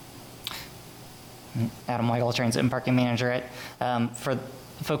 Adam Weigel, Transit and Parking Manager. For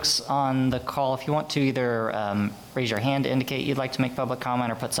folks on the call, if you want to either raise your hand to indicate you'd like to make public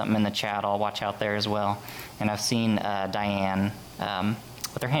comment or put something in the chat, I'll watch out there as well. And I've seen Diane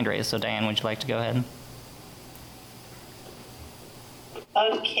with her hand raised. So Diane, would you like to go ahead?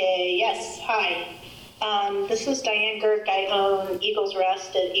 Okay, yes, hi. This is Diane Girk. I own Eagles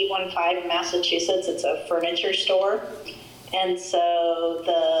Rest at 815 in Massachusetts. It's a furniture store. And so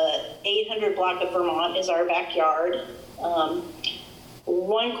the 800 block of Vermont is our backyard.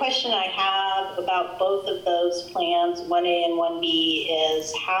 One question I have about both of those plans, 1A and 1B,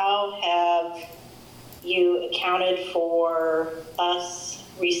 is how have you accounted for us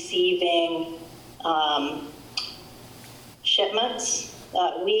receiving shipments?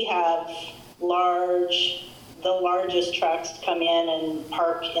 We have the largest trucks come in and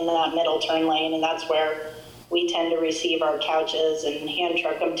park in that middle turn lane, and that's where we tend to receive our couches and hand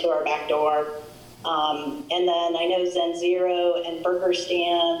truck them to our back door. And then I know Zen Zero and Burger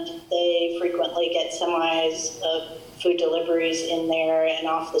Stand, they frequently get semis of food deliveries in there and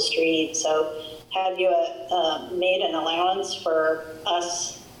off the street. So have you made an allowance for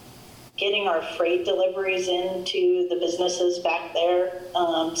us getting our freight deliveries into the businesses back there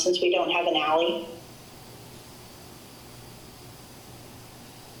since we don't have an alley?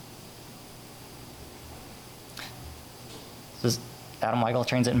 This is Adam Weigel,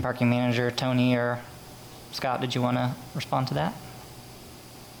 Transit and Parking Manager. Tony or Scott, did you want to respond to that?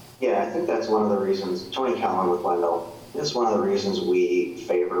 Yeah, I think that's one of the reasons, Tony Callan with Wendell, it's one of the reasons we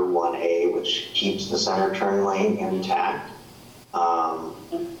favor 1A, which keeps the center turn lane intact.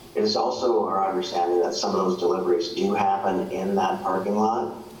 It is also our understanding that some of those deliveries do happen in that parking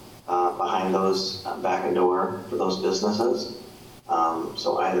lot behind those back door for those businesses.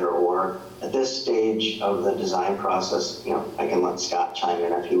 So either or. At this stage of the design process, I can let Scott chime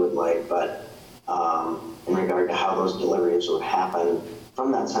in if he would like, but in regard to how those deliveries would happen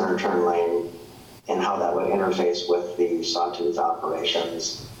from that center turn lane and how that would interface with the Sawtooth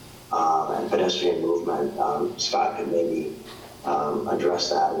operations and pedestrian movement, Scott could maybe address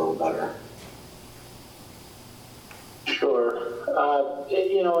that a little better. Sure.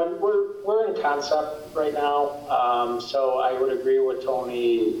 And we're in concept right now. So I would agree with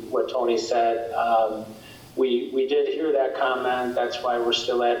what Tony said. We did hear that comment. That's why we're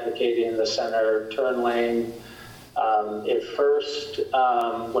still advocating the center turn lane. At first,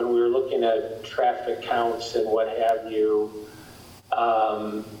 when we were looking at traffic counts and what have you,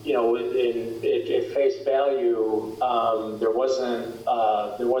 at face value, there wasn't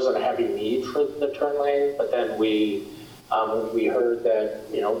a heavy need for the turn lane. But then we heard that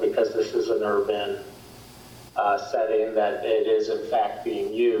because this is an urban setting, that it is in fact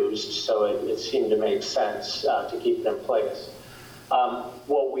being used. So it seemed to make sense to keep it in place.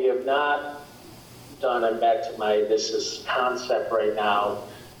 What we have not done, and back to this is concept right now.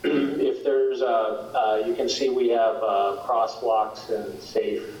 If there's you can see we have crosswalks and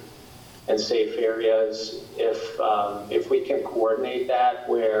safe areas. If we can coordinate that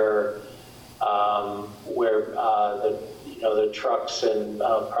where the trucks and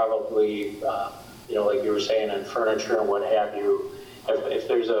probably like you were saying, and furniture and what have you. If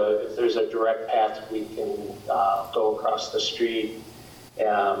there's a direct path we can go across the street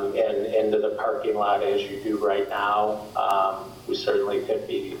and into the parking lot as you do right now, we certainly could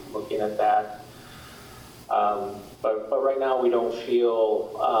be looking at that. But right now we don't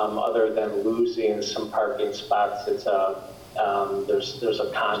feel, other than losing some parking spots, it's there's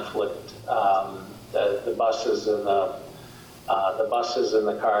a conflict. The buses and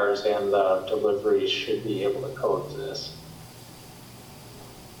the cars and the deliveries should be able to coexist.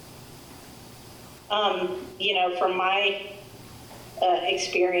 From my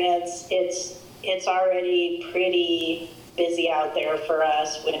experience, it's already pretty busy out there for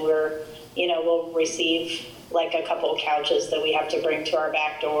us when we'll receive like a couple of couches that we have to bring to our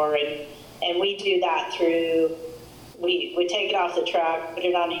back door, and we do that through, we take it off the truck, put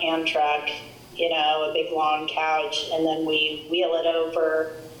it on a hand truck, a big long couch, and then we wheel it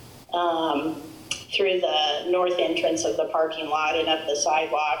over through the north entrance of the parking lot and up the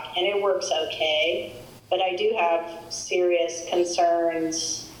sidewalk, and it works okay. But I do have serious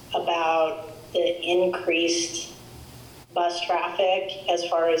concerns about the increased bus traffic as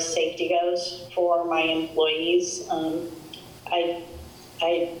far as safety goes for my employees.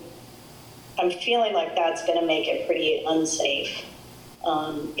 I'm feeling like that's going to make it pretty unsafe.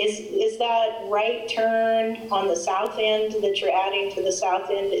 Is that right turn on the south end that you're adding to the south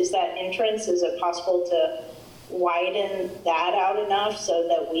end? Is that entrance? Is it possible to widen that out enough so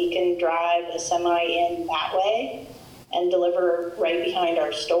that we can drive a semi in that way and deliver right behind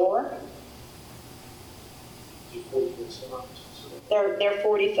our store? They're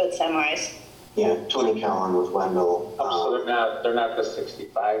 40-foot semis. Yeah, Tony Callan with Wendell. So they're not the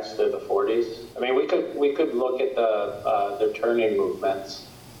 65s, they're the 40s. I mean, we could look at the turning movements.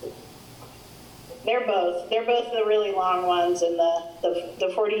 They're both the really long ones, and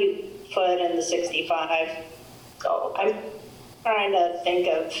the 40-foot and the 65. Oh, I'm trying to think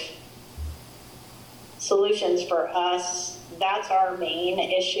of solutions for us. That's our main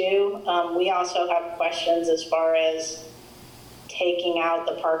issue. We also have questions as far as taking out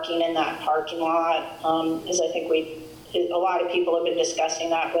the parking in that parking lot, as I think a lot of people have been discussing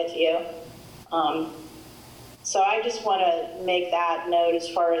that with you. So I just want to make that note as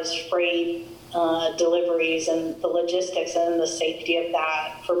far as freight deliveries and the logistics and the safety of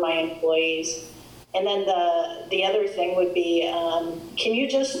that for my employees. And then the other thing would be, can you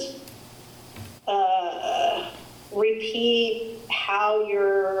just repeat how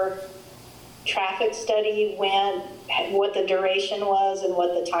your traffic study went, what the duration was and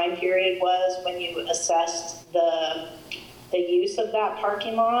what the time period was when you assessed the use of that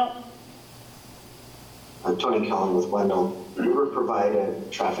parking lot? I'm Tony Callan with Wendell. We were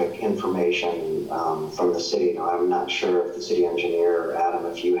provided traffic information from the city. Now, I'm not sure if the city engineer, Adam,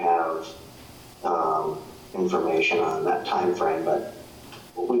 if you have information on that time frame, but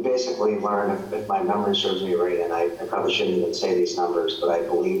we basically learned, if my memory serves me right, and I probably shouldn't even say these numbers, but I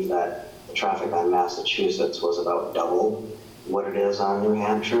believe that the traffic on Massachusetts was about double what it is on New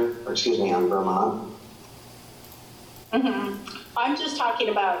Hampshire, or excuse me, on Vermont. Mm-hmm. I'm just talking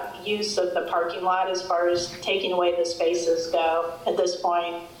about use of the parking lot as far as taking away the spaces go at this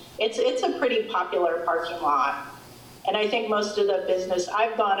point. It's a pretty popular parking lot. And I think most of the business,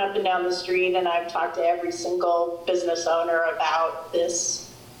 I've gone up and down the street and I've talked to every single business owner about this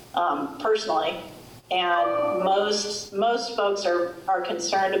personally. And most folks are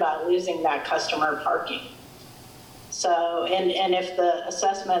concerned about losing that customer parking. So, and if the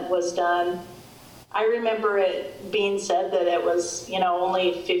assessment was done, I remember it being said that it was,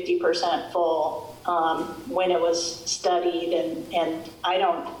 only 50% full when it was studied, and I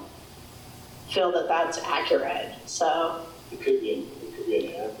don't feel that that's accurate. So It could be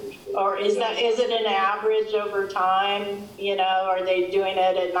an average. or is it an average over time? Are they doing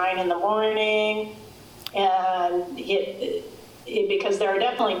it at 9 a.m? And because there are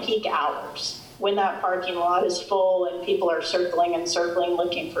definitely peak hours when that parking lot is full and people are circling and circling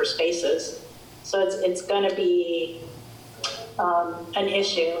looking for spaces. So it's going to be an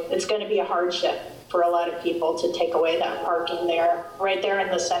issue. It's going to be a hardship for a lot of people to take away that parking there, right there in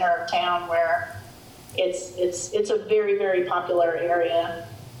the center of town, where it's a very, very popular area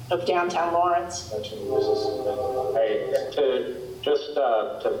of downtown Lawrence.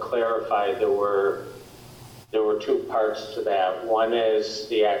 To clarify, there were two parts to that. One is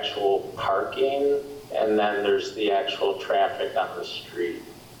the actual parking, and then there's the actual traffic on the street.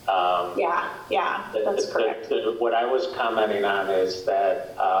 That's correct. What I was commenting on is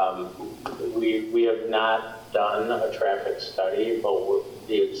that we have not done a traffic study, but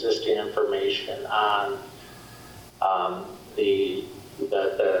the existing information on the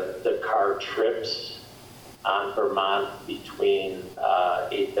car trips on Vermont between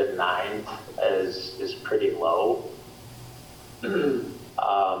 8th and 9th is pretty low.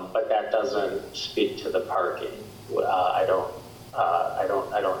 But that doesn't speak to the parking. I don't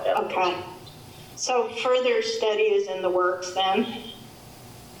have. Okay. So further study is in the works then?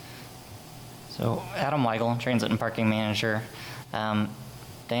 So Adam Weigel, Transit and Parking Manager. Diana,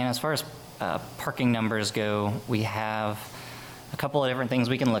 as far as parking numbers go, we have a couple of different things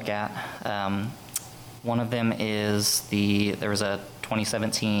we can look at. One of them is there was a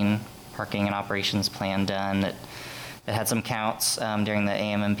 2017 parking and operations plan done that had some counts during the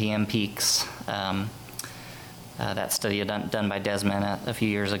AM and PM peaks. That study done by Desmond a few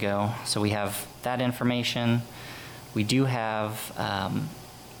years ago. So we have that information. We do have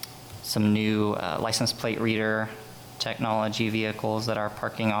some new license plate reader technology vehicles that our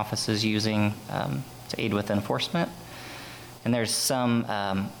parking office is using to aid with enforcement. And there's some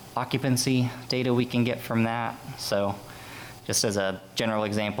occupancy data we can get from that. So just as a general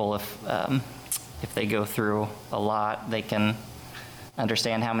example, if they go through a lot, they can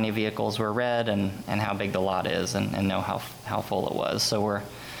understand how many vehicles were read and how big the lot is and know how full it was. So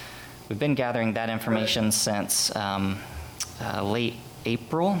we've been gathering that information since late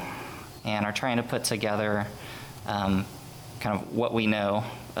April and are trying to put together kind of what we know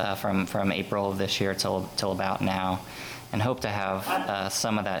from April of this year till about now, and hope to have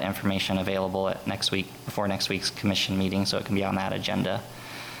some of that information available at before next week's commission meeting, so it can be on that agenda.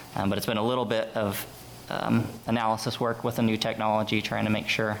 But it's been a little bit of analysis work with the new technology, trying to make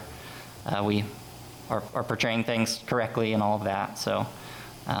sure we are portraying things correctly and all of that. So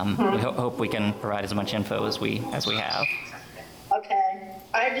we hope we can provide as much info as we have. Okay.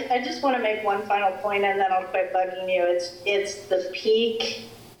 I just want to make one final point, and then I'll quit bugging you. It's the peak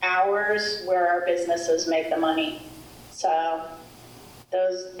hours where our businesses make the money. So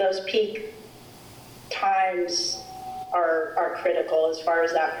those peak times are critical as far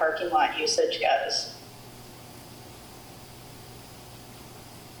as that parking lot usage goes.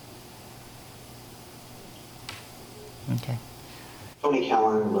 Okay. Tony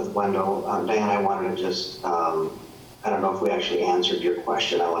Callan with Wendell. Diane, I wanted to just, I don't know if we actually answered your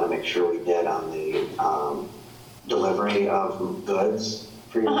question. I want to make sure we did on the delivery of goods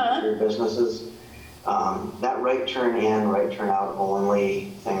for your businesses. That right turn in, right turn out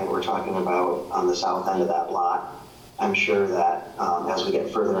only thing that we're talking about on the south end of that lot, I'm sure that as we get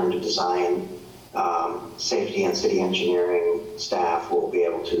further into design, safety and city engineering staff will be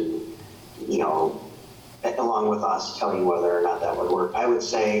able to, along with us, tell you whether or not that would work. I would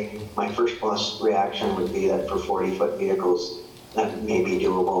say my first plus reaction would be that for 40-foot vehicles, that may be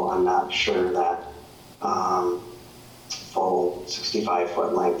doable. I'm not sure that full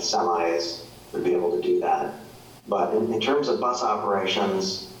 65-foot length semis would be able to do that. But in terms of bus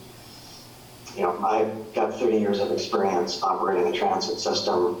operations, I've got 30 years of experience operating a transit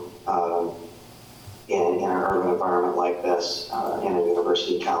system in an urban environment like this, in a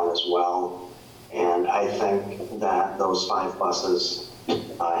university town as well. And I think that those 5 buses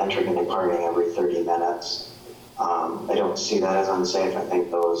entering and departing every 30 minutes, I don't see that as unsafe. I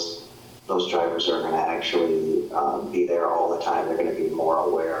think those drivers are going to actually be there all the time. They're going to be more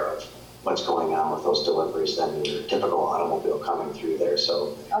aware of what's going on with those deliveries than your typical automobile coming through there.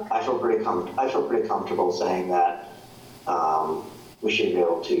 So okay. I feel pretty comfortable saying that we should be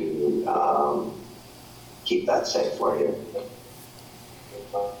able to keep that safe for you.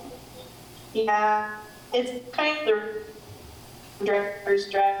 Yeah, it's kind of the drivers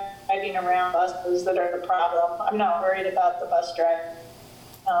driving around buses that are the problem. I'm not worried about the bus driver.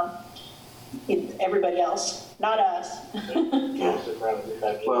 Everybody else, not us.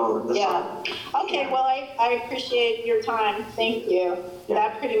 Well, yeah. Okay, well, I appreciate your time. Thank you. Yeah.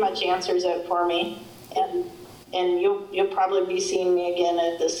 That pretty much answers it for me. And you'll probably be seeing me again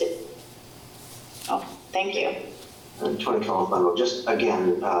at the city. Oh, thank you. 2012 bundle. Just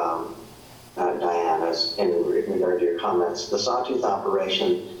again, Diane, as in regard to your comments, the Sawtooth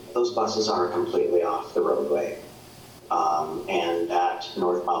operation, those buses are completely off the roadway. And that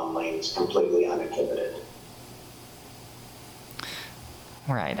northbound lane is completely uninhibited.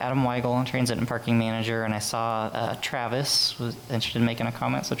 All right, Adam Weigel, Transit and Parking Manager, and I saw Travis was interested in making a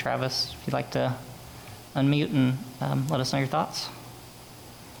comment. So Travis, if you'd like to unmute and let us know your thoughts.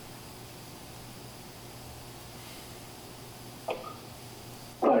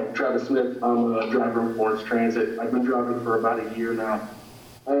 Hi, Travis Smith. I'm a driver of Lawrence Transit. I've been driving for about a year now.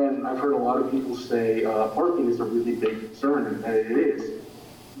 And I've heard a lot of people say parking is a really big concern, and it is.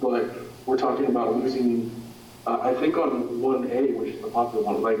 But we're talking about losing, I think on 1A, which is the popular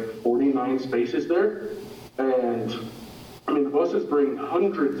one, like 49 spaces there. And I mean, the buses bring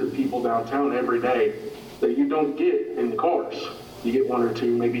hundreds of people downtown every day that you don't get in the cars. You get 1 or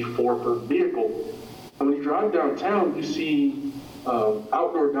 2, maybe 4 per vehicle. And when you drive downtown, you see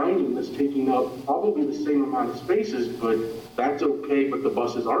outdoor dining that's taking up probably the same amount of spaces, but that's okay, but the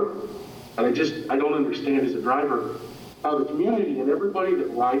buses aren't. And I don't understand as a driver how the community and everybody that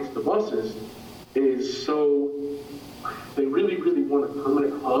rides the buses is so, they really, really want a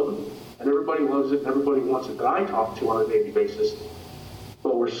permanent hub, and everybody loves it, and everybody wants it that I talk to on a daily basis,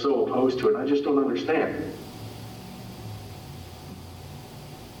 but we're so opposed to it. I just don't understand.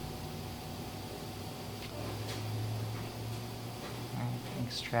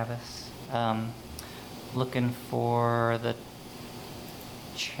 Thanks, Travis. Looking for the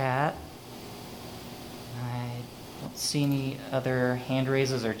chat. I don't see any other hand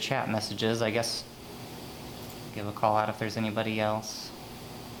raises or chat messages. I guess give a call out if there's anybody else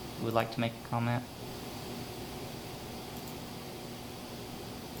who would like to make a comment.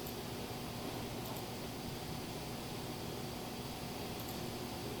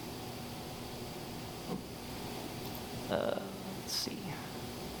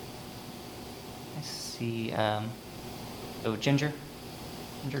 see, Ginger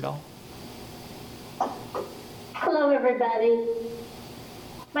Doll. Hello, everybody.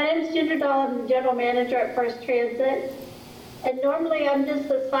 My name is Ginger Doll. I'm the general manager at First Transit. And normally I'm just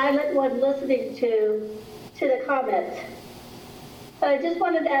the silent one listening to the comments. But I just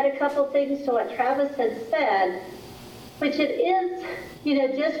wanted to add a couple things to what Travis had said, which it is,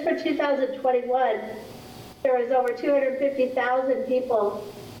 just for 2021, there was over 250,000 people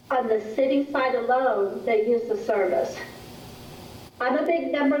on the city side alone that use the service. I'm a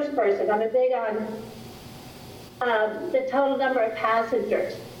big numbers person. I'm a big on the total number of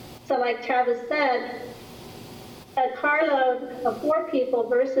passengers. So like Travis said, a carload of 4 people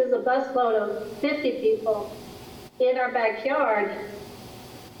versus a bus load of 50 people in our backyard,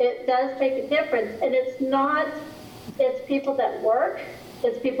 it does make a difference. And it's people that work,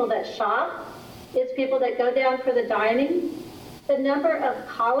 it's people that shop, it's people that go down for the dining. The number of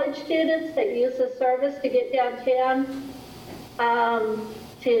college students that use the service to get downtown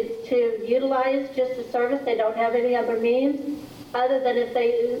to utilize just the service, they don't have any other means other than if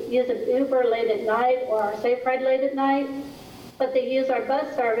they use an Uber late at night or a Safe Ride late at night. But they use our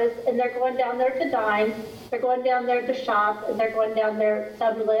bus service and they're going down there to dine, they're going down there to shop, and they're going down there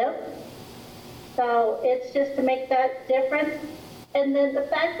to live. So it's just to make that difference. And then the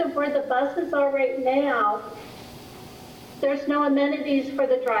fact of where the buses are right now, there's no amenities for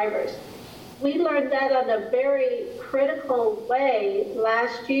the drivers. We learned that on a very critical way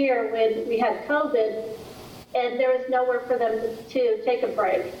last year when we had COVID, and there was nowhere for them to take a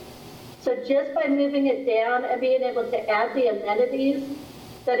break. So just by moving it down and being able to add the amenities,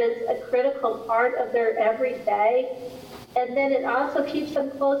 that is a critical part of their everyday. And then it also keeps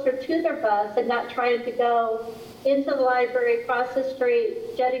them closer to their bus and not trying to go into the library, across the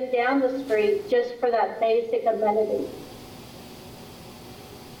street, jutting down the street just for that basic amenity.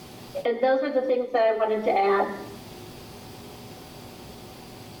 And those are the things that I wanted to add.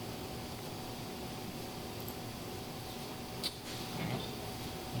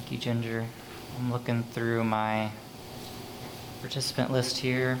 Thank you, Ginger. I'm looking through my participant list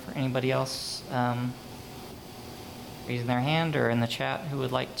here for anybody else raising their hand or in the chat who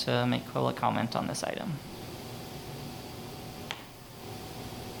would like to make public comment on this item.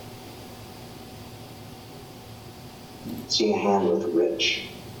 See a hand with Rich.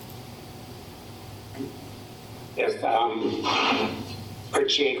 Yes,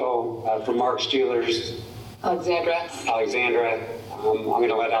 Rich Yankel from Mark's Jewelers. Alexandra. I'm going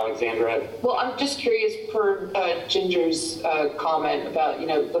to let Alexandra. Well, I'm just curious per Ginger's comment about,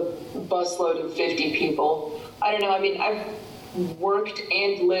 the bus load of 50 people. I don't know. I mean, I've worked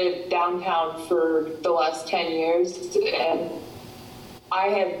and lived downtown for the last 10 years, and I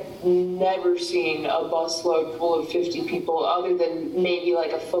have never seen a bus load full of 50 people other than maybe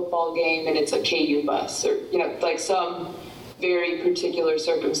like a football game and it's a KU bus or, like some very particular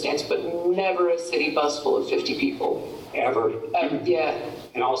circumstance, but never a city bus full of 50 people. Ever? Yeah.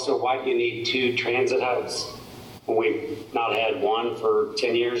 And also, why do you need 2 transit hubs when we've not had one for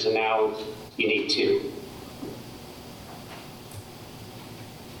 10 years and now you need 2?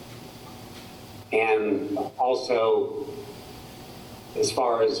 And also, as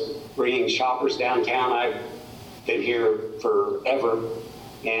far as bringing shoppers downtown, I've been here forever,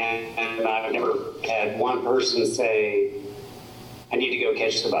 and I've never had one person say, I need to go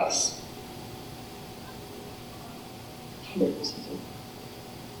catch the bus.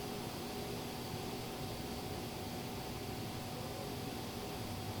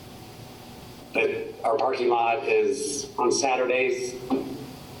 But our parking lot is on Saturdays.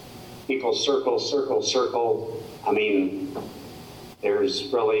 People circle. I mean,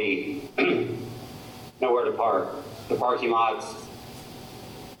 there's really nowhere to park. The parking lot's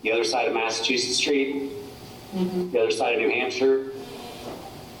the other side of Massachusetts Street, the other side of New Hampshire.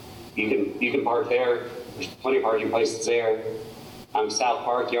 You can park there. There's plenty of parking places there. South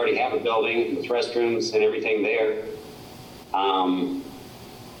Park, you already have a building with restrooms and everything there.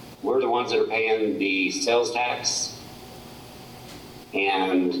 We're the ones that are paying the sales tax,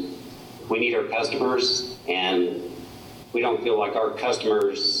 and we need our customers, and we don't feel like our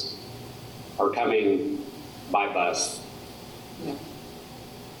customers are coming by bus. Yeah.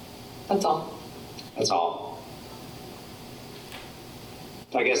 That's all. That's all.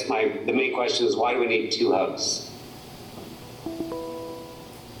 So I guess the main question is, why do we need 2 hubs?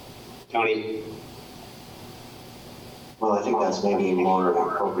 Tony? Well, I think that's maybe more of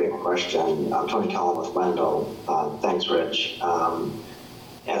an appropriate question. Tony Collin with Wendell. Thanks, Rich.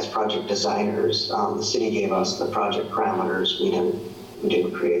 As project designers, the city gave us the project parameters. We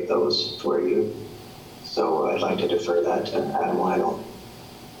didn't create those for you. So I'd like to defer that to Adam Weigel.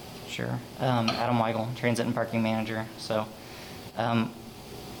 Sure. Adam Weigel, Transit and Parking Manager. So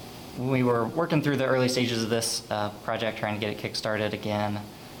we were working through the early stages of this project, trying to get it kick-started again.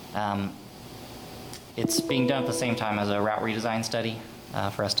 It's being done at the same time as a route redesign study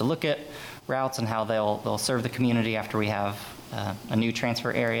for us to look at routes and how they'll serve the community after we have a new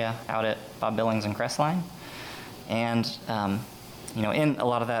transfer area out at Bob Billings and Crestline. And in a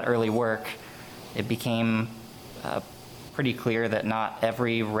lot of that early work, it became pretty clear that not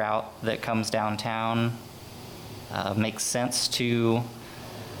every route that comes downtown makes sense to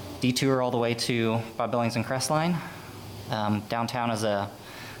detour all the way to Bob Billings and Crestline. Downtown is a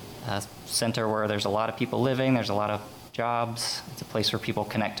center where there's a lot of people living, there's a lot of jobs. It's a place where people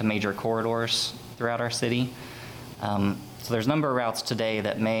connect to major corridors throughout our city. So there's a number of routes today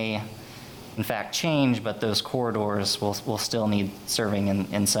that may, in fact, change, but those corridors will still need serving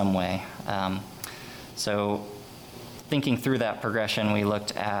in some way. So thinking through that progression, we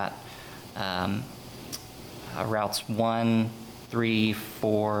looked at routes 1, 3,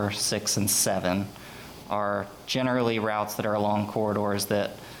 4, 6, and 7 are generally routes that are along corridors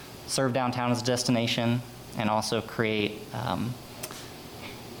that serve downtown as a destination and also create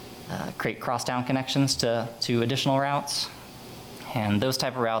crosstown connections to additional routes. And those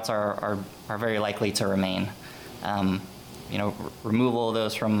type of routes are very likely to remain. Removal of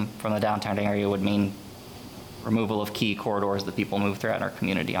those from the downtown area would mean removal of key corridors that people move throughout our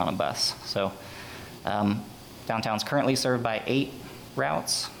community on a bus. So downtown's currently served by 8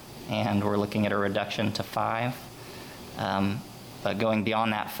 routes, and we're looking at a reduction to 5. But going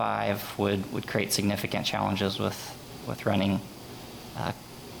beyond that 5 would create significant challenges with running kind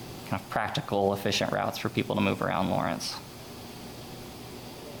of practical, efficient routes for people to move around Lawrence.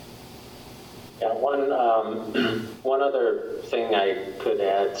 Yeah, one other thing I could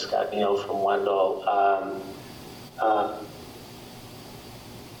add, Scott Neal from Wendell.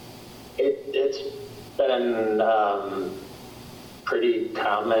 It's been pretty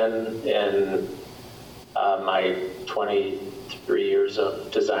common in my 23 years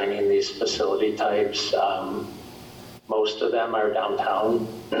of designing these facility types. Most of them are downtown.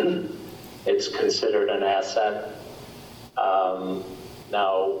 It's considered an asset.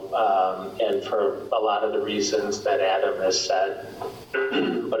 Now, and for a lot of the reasons that Adam has said,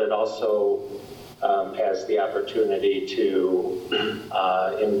 but it also has the opportunity to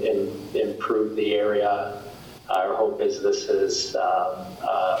improve the area. Our hope is this is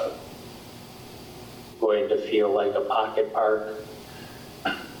going to feel like a pocket park,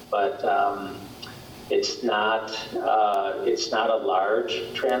 but it's not a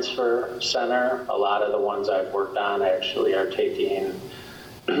large transfer center. A lot of the ones I've worked on actually are taking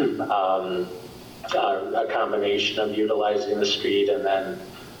a combination of utilizing the street and then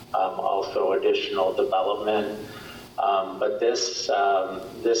also additional development. But this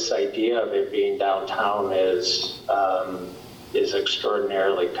idea of it being downtown is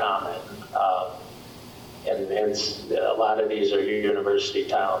extraordinarily common. And a lot of these are university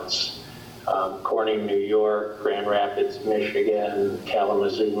towns. Corning, New York, Grand Rapids, Michigan,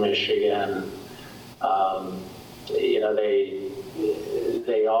 Kalamazoo, Michigan.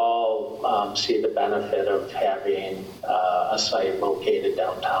 They all see the benefit of having a site located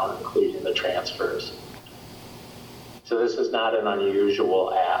downtown, including the transfers. So this is not an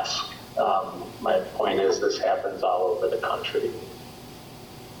unusual ask. My point is this happens all over the country.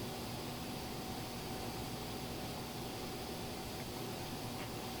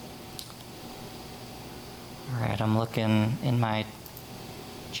 All right, I'm looking in my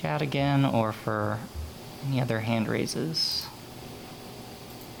chat again or for any other hand raises.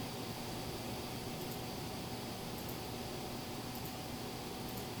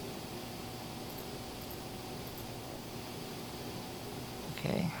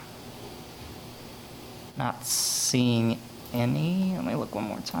 Okay. Not seeing any. Let me look one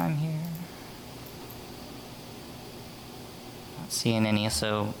more time here. Not seeing any,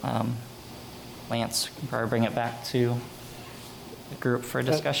 so Lance, can probably bring it back to the group for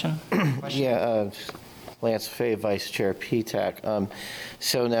discussion. Yeah, Lance Fay, Vice Chair PTAC.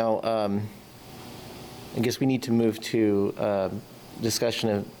 So now, I guess we need to move to discussion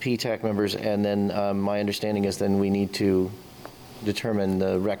of PTAC members, and then my understanding is then we need to determine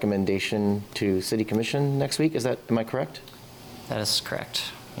the recommendation to City Commission next week. Am I correct? That is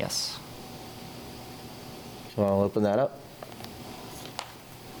correct, yes. So I'll open that up.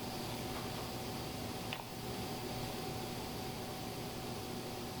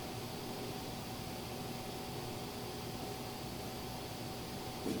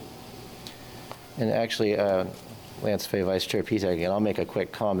 And actually, Lance Fay, Vice Chair PTAC, again, I'll make a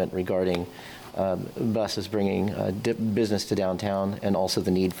quick comment regarding buses bringing business to downtown, and also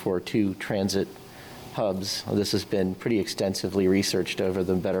the need for 2 transit hubs. This has been pretty extensively researched over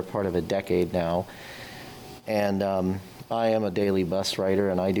the better part of a decade now. And I am a daily bus rider,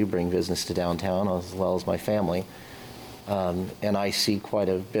 and I do bring business to downtown as well as my family. And I see quite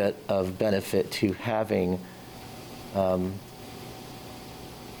a bit of benefit to having a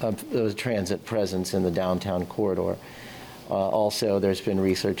transit presence in the downtown corridor. Also, there's been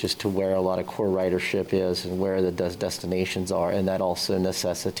research as to where a lot of core ridership is and where the destinations are, and that also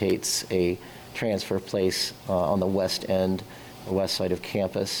necessitates a transfer place on the west end, the west side of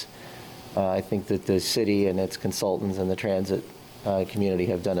campus. I think that the city and its consultants and the transit community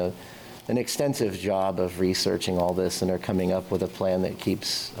have done an extensive job of researching all this and are coming up with a plan that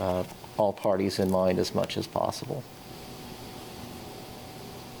keeps all parties in mind as much as possible.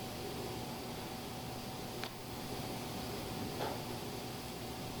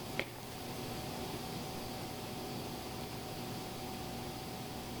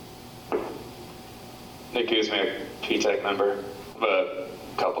 Nick Kuzmiak, P-TECH member. I have a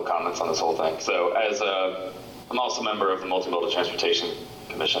couple comments on this whole thing. So I'm also a member of the Multimodal Transportation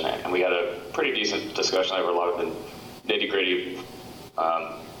Commission, and we had a pretty decent discussion over a lot of the nitty-gritty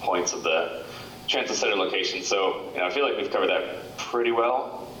points of the transit center location. So I feel like we've covered that pretty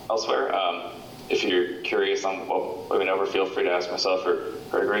well elsewhere. If you're curious on what we went over, feel free to ask myself or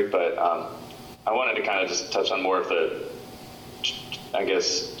Gregory, but I wanted to kind of just touch on more of the, I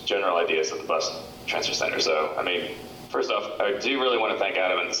guess, general ideas of the bus transfer center. So, I mean, first off, I do really want to thank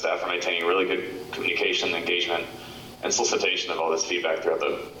Adam and the staff for maintaining really good communication, engagement, and solicitation of all this feedback throughout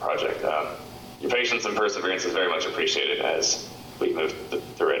the project. Your patience and perseverance is very much appreciated as we move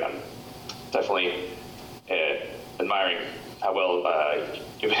through it. I'm definitely admiring how well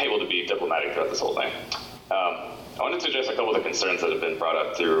you've been able to be diplomatic throughout this whole thing. I wanted to address a couple of the concerns that have been brought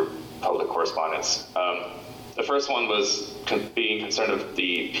up through public correspondence. The first one was being concerned of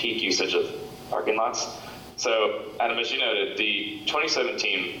the peak usage of parking lots. So, Adam, as you noted, the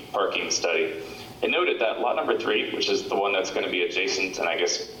 2017 parking study, it noted that lot number 3, which is the one that's going to be adjacent and I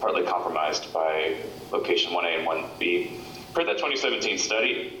guess partly compromised by location 1A and 1B, per that 2017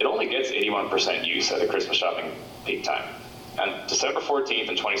 study, it only gets 81% use at the Christmas shopping peak time. And December 14th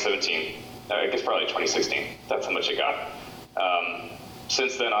in 2017, I guess probably 2016, that's how much it got.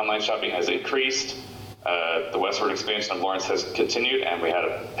 Since then, online shopping has increased. The westward expansion of Lawrence has continued, and we had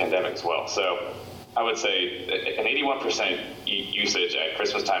a pandemic as well. So I would say an 81% usage at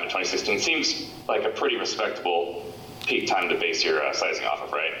Christmas time in 2016 seems like a pretty respectable peak time to base your sizing off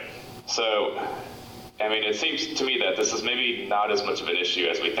of, right? So, I mean, it seems to me that this is maybe not as much of an issue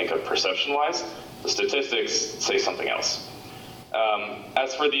as we think of perception-wise. The statistics say something else.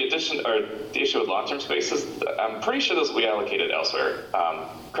 As for the issue with long-term spaces, I'm pretty sure those will be allocated elsewhere.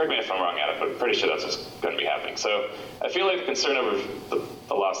 Correct me if I'm wrong, Adam, but I'm pretty sure that's what's going to be happening. So I feel like the concern over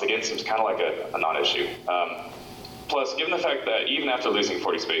the loss again seems kind of like a non-issue. Plus, given the fact that even after losing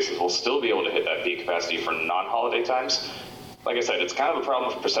 40 spaces, we'll still be able to hit that peak capacity for non-holiday times. Like I said, it's kind of a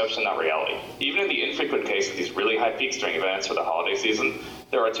problem of perception, not reality. Even in the infrequent case of these really high peaks during events or the holiday season,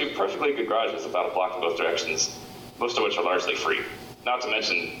 there are 2 perfectly good garages about a block in both directions, most of which are largely free. Not to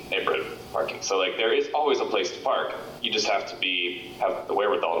mention neighborhood parking. So like there is always a place to park. You just have to have the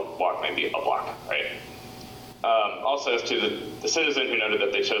wherewithal to walk maybe a block, right? Also, as to the citizen who noted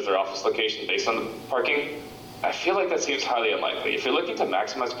that they chose their office location based on the parking, I feel like that seems highly unlikely. If you're looking to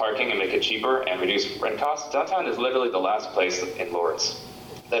maximize parking and make it cheaper and reduce rent costs, downtown is literally the last place in Lawrence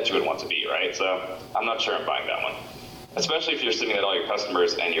that you would want to be, right? So I'm not sure I'm buying that one, especially if you're assuming that all your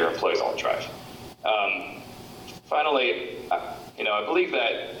customers and your employees all drive. Finally, I believe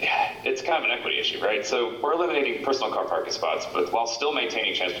that it's kind of an equity issue, right? So we're eliminating personal car parking spots, but while still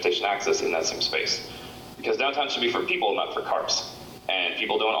maintaining transportation access in that same space. Because downtown should be for people, not for cars. And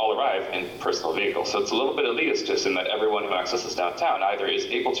people don't all arrive in personal vehicles. So it's a little bit elitist to assume that everyone who accesses downtown either is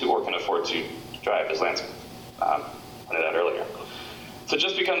able to or can afford to drive, as Lance pointed out earlier. So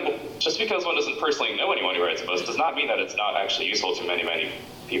just because one doesn't personally know anyone who rides a bus does not mean that it's not actually useful to many, many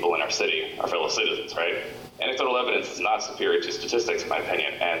people in our city, our fellow citizens, right? Anecdotal evidence is not superior to statistics, in my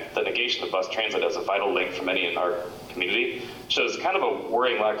opinion, and the negation of bus transit as a vital link for many in our community shows kind of a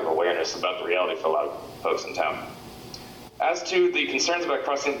worrying lack of awareness about the reality for a lot of folks in town. As to the concerns about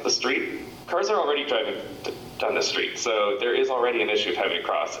crossing the street, cars are already driving down the street, so there is already an issue of having to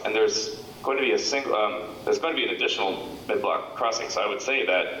cross, and there's going to be an additional mid-block crossing, so I would say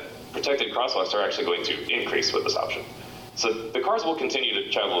that protected crosswalks are actually going to increase with this option. So the cars will continue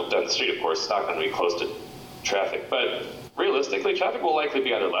to travel down the street, of course. It's not going to be close to traffic, but realistically, traffic will likely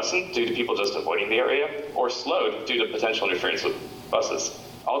be either lessened due to people just avoiding the area or slowed due to potential interference with buses.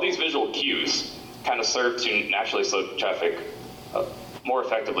 all these visual cues kind of serve to naturally slow traffic more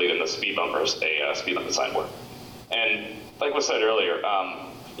effectively than the speed bumpers a speed limit sign would. And like was said earlier,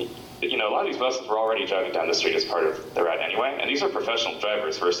 you know, a lot of these buses were already driving down the street as part of the route anyway, and these are professional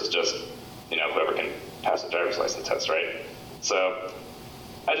drivers versus just, you know, whoever can pass a driver's license test, right? So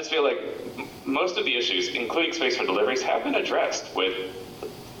I just feel like most of the issues, including space for deliveries, have been addressed with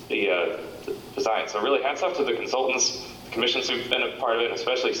the design. So really hats off to the consultants, the commissions who've been a part of it,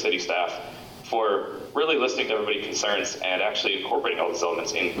 especially city staff, for really listening to everybody's concerns and actually incorporating all these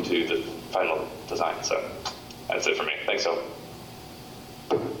elements into the final design. So that's it for me. Thanks, Phil.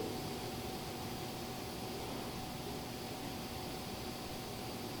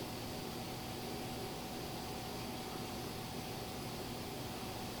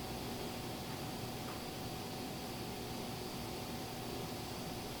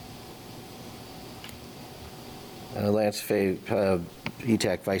 Lance Fay,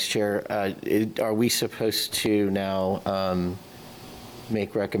 PTAC Vice Chair, are we supposed to now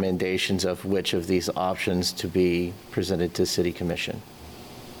make recommendations of which of these options to be presented to City Commission?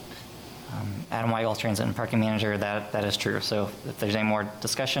 Adam Weigel, Transit and Parking Manager, that is true. So if there's any more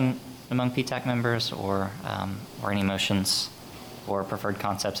discussion among PTAC members or any motions or preferred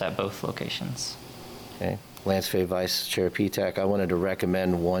concepts at both locations. Okay. Lance Fay, Vice Chair PTAC, I wanted to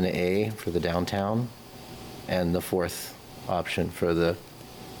recommend 1A for the downtown and the fourth option for the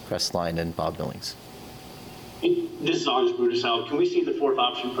Crestline and Bob Billings. This is August Brutisell. Can we see the fourth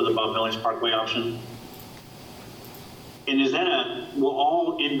option for the Bob Billings Parkway option? And is that will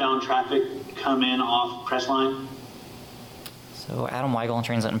all inbound traffic come in off Crestline? So Adam Weigel,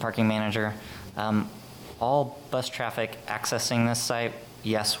 Transit and Parking Manager. All bus traffic accessing this site,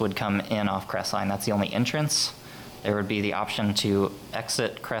 yes, would come in off Crestline. That's the only entrance. There would be the option to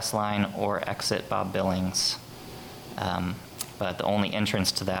exit Crestline or exit Bob Billings. But the only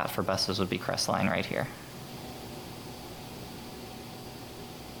entrance to that for buses would be Crestline right here.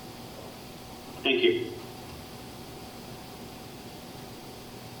 Thank you.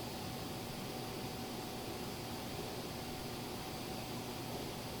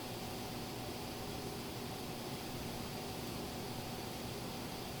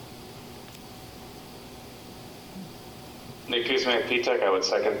 Nick Kuzmiak, PTAC, I would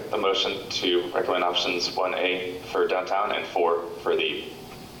second the motion to recommend options 1A for downtown and 4 for the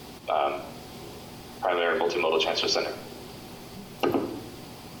primary multimodal transfer center. All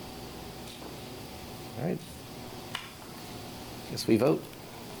right. Guess we vote.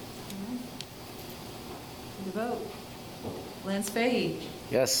 The vote. Lance Fahey,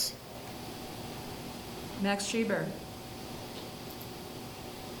 Yes. Max Schieber.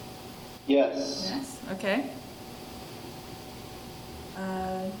 Yes. Yes, okay.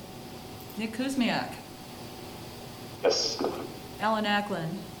 Nick Kuzmiak, Yes. Alan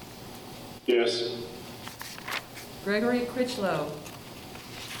Ackland, Yes. Gregory Critchlow,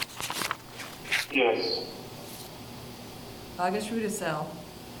 Yes. August Rudisell,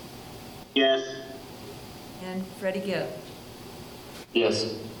 Yes. and Freddie Gibb. Yes.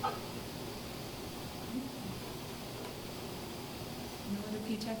 No other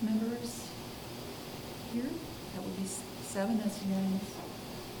PTAC members here? That would be 7, that's unanimous.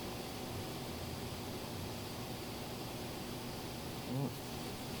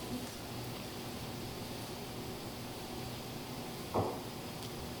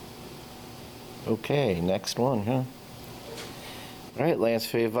 Okay, next one, huh? All right, Lance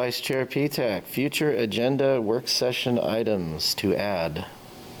Fay, Vice Chair PTAC, future agenda work session items to add.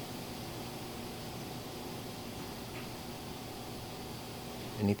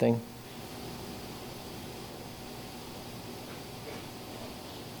 Anything?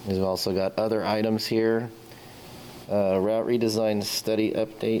 We've also got other items here. Route redesign study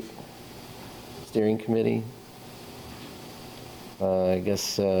update, steering committee. I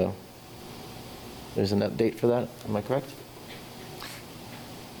guess there's an update for that, am I correct?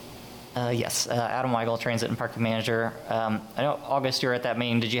 Yes, Adam Weigel, Transit and Parking Manager. I know, August, you were at that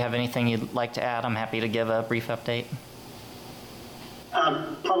meeting. Did you have anything you'd like to add? I'm happy to give a brief update.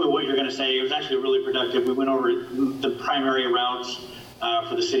 Probably what you're going to say. It was actually really productive. We went over the primary routes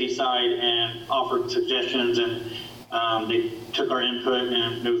for the city side and offered suggestions, and they took our input,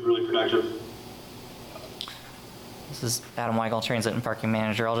 and it was really productive. This is Adam Weigel, Transit and Parking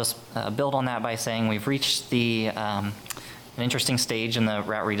Manager. I'll just build on that by saying we've reached an interesting stage in the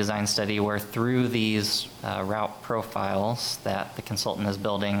route redesign study where through these route profiles that the consultant is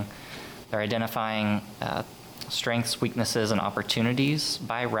building, they're identifying strengths, weaknesses, and opportunities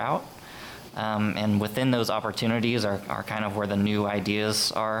by route. And within those opportunities are kind of where the new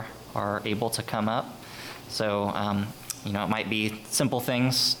ideas are able to come up. So You know, it might be simple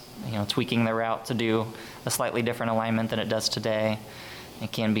things, you know, tweaking the route to do a slightly different alignment than it does today.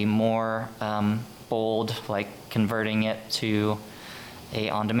 It can be more bold, like converting it to a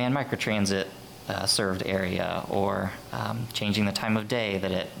on-demand microtransit served area, or changing the time of day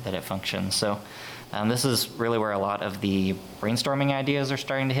that it functions. So this is really where a lot of the brainstorming ideas are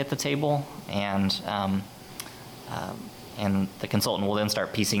starting to hit the table, and the consultant will then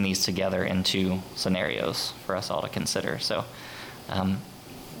start piecing these together into scenarios for us all to consider. So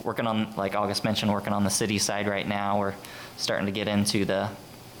working on, like August mentioned, working on the city side right now. We're starting to get into the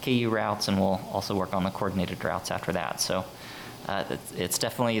KU routes, and we'll also work on the coordinated routes after that. So it's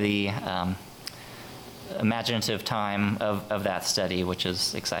definitely the imaginative time of that study, which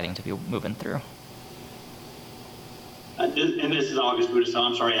is exciting to be moving through. And this is August Buddha, so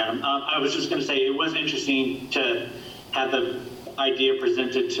I'm sorry, Adam. I was just going to say it was interesting to have the idea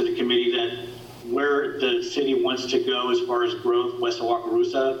presented to the committee that where the city wants to go as far as growth west of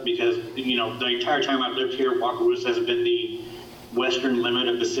Wakarusa, because, you know, the entire time I've lived here, Wakarusa has been the western limit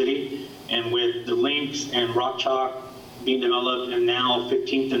of the city. And with the links and Rock Chalk being developed, and now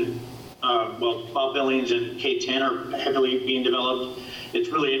 15th and Bob Billings and K10 are heavily being developed, it's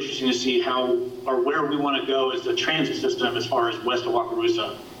really interesting to see how or where we want to go as the transit system as far as west of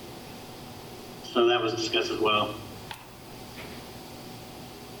Wakarusa. So that was discussed as well.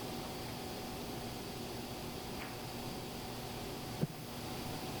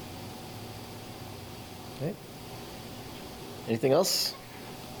 Okay. Anything else?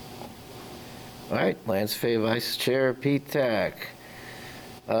 All right, Lance Fay, Vice Chair, PTAC.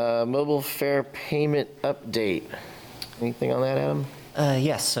 Mobile fare payment update. Anything on that, Adam?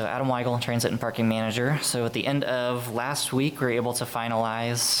 Yes, so Adam Weigel, Transit and Parking Manager. So at the end of last week, we were able to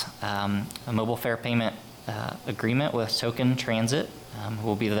finalize a mobile fare payment agreement with Token Transit, who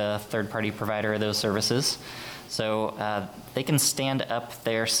will be the third-party provider of those services. So they can stand up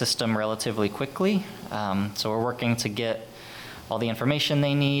their system relatively quickly. So we're working to get all the information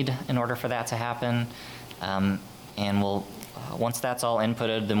they need in order for that to happen. And we'll, once that's all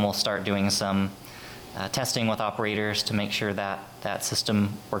inputted, then we'll start doing some testing with operators to make sure that that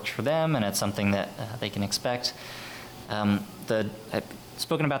system works for them and it's something that they can expect. I've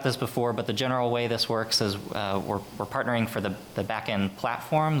spoken about this before, but the general way this works is we're partnering for the back-end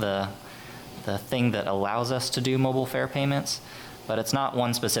platform, the thing that allows us to do mobile fare payments, but it's not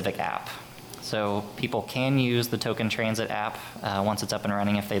one specific app. So people can use the Token Transit app once it's up and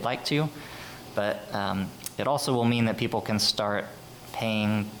running if they'd like to, but it also will mean that people can start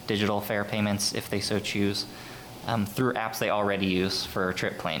paying digital fare payments if they so choose through apps they already use for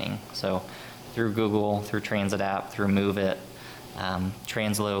trip planning. So through Google, through Transit app, through MoveIt,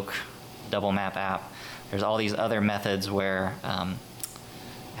 Transloc, Double Map app. There's all these other methods where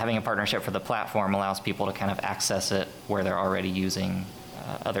having a partnership for the platform allows people to kind of access it where they're already using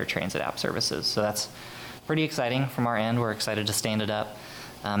other transit app services. So that's pretty exciting from our end. We're excited to stand it up.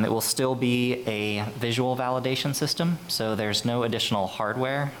 It will still be a visual validation system, so there's no additional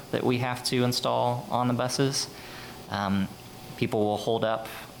hardware that we have to install on the buses. People will hold up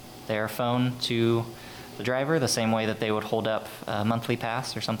their phone to the driver the same way that they would hold up a monthly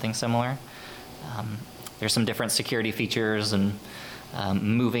pass or something similar. There's some different security features and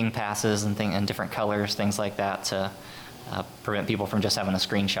moving passes and different colors, things like that, to prevent people from just having a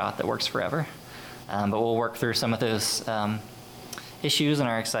screenshot that works forever. But we'll work through some of those issues and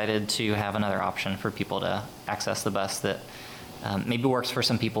are excited to have another option for people to access the bus that maybe works for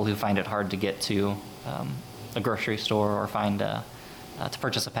some people who find it hard to get to a grocery store or find to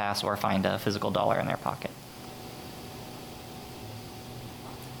purchase a pass or find a physical dollar in their pocket.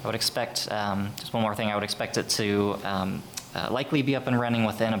 I would expect, just one more thing, I would expect it to likely be up and running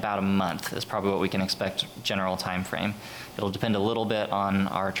within about a month is probably what we can expect general time frame. It'll depend a little bit on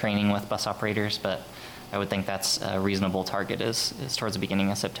our training with bus operators, but I would think that's a reasonable target is towards the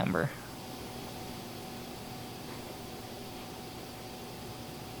beginning of September.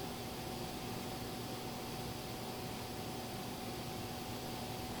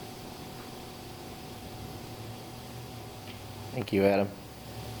 Thank you, Adam.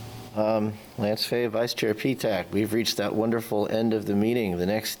 Lance Fay, Vice Chair PTAC. We've reached that wonderful end of the meeting. The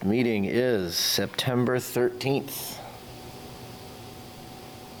next meeting is September 13th.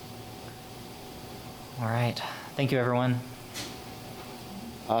 All right. Thank you, everyone.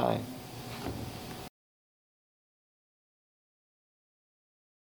 Aye.